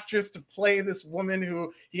actress to play this woman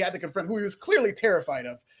who he had to confront, who he was clearly terrified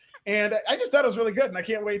of. And I just thought it was really good, and I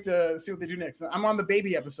can't wait to see what they do next. I'm on the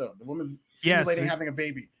baby episode. The woman's simulating having a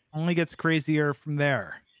baby. Only gets crazier from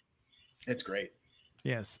there. It's great.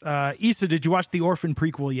 Yes. Issa, did you watch the Orphan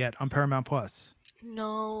prequel yet on Paramount Plus?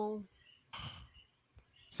 No.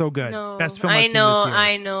 So good. No. Best film I know.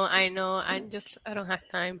 I don't have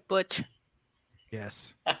time. Butch.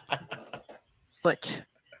 Yes. Butch.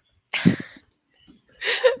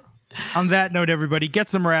 On that note, everybody, get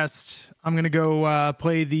some rest. I'm going to go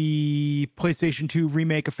play the PlayStation 2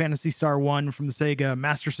 remake of Phantasy Star 1 from the Sega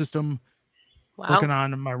Master System. Wow. Working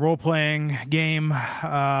on my role-playing game.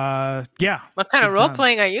 What kind of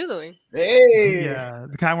role-playing are you doing? Hey! Yeah,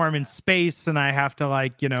 the kind where I'm in space and I have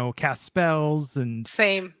to, cast spells and...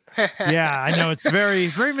 Same. Yeah, I know. It's very,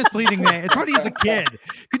 very misleading. It's funny as a kid.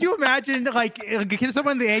 Could you imagine,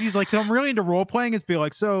 someone in the 80s, so I'm really into role-playing, it's be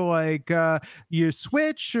you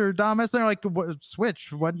Switch or Dom S? They're like, what,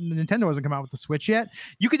 Switch? What? Nintendo hasn't come out with the Switch yet.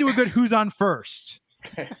 You could do a good Who's On First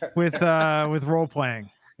with role-playing.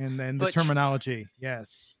 And then the terminology.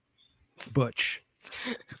 Yes. Butch.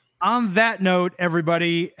 On that note,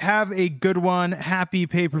 everybody, have a good one. Happy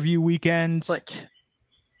pay-per-view weekend. Butch.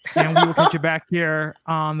 And we will catch you back here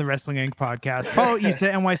on the Wrestling Inc. podcast. Follow Issa,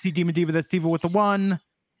 NYC Demon Diva. That's Diva with the 1.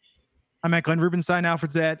 I'm at Glenn Rubenstein,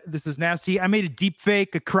 Alfred Zed. This is Nasty. I made a deep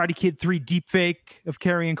fake, a Karate Kid 3 deep fake of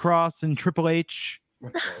Karrion Kross and Triple H.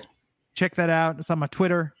 Check that out. It's on my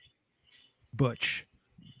Twitter. Butch.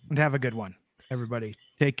 And have a good one, everybody.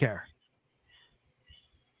 Take care.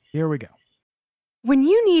 Here we go. When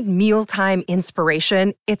you need mealtime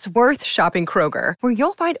inspiration, it's worth shopping Kroger, where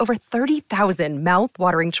you'll find over 30,000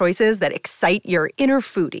 mouth-watering choices that excite your inner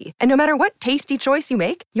foodie. And no matter what tasty choice you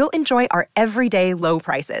make, you'll enjoy our everyday low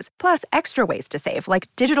prices, plus extra ways to save, like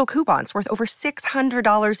digital coupons worth over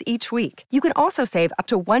 $600 each week. You can also save up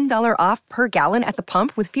to $1 off per gallon at the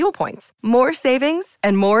pump with fuel points. More savings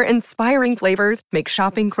and more inspiring flavors make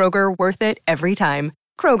shopping Kroger worth it every time.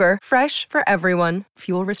 Kroger, fresh for everyone.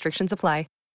 Fuel restrictions apply.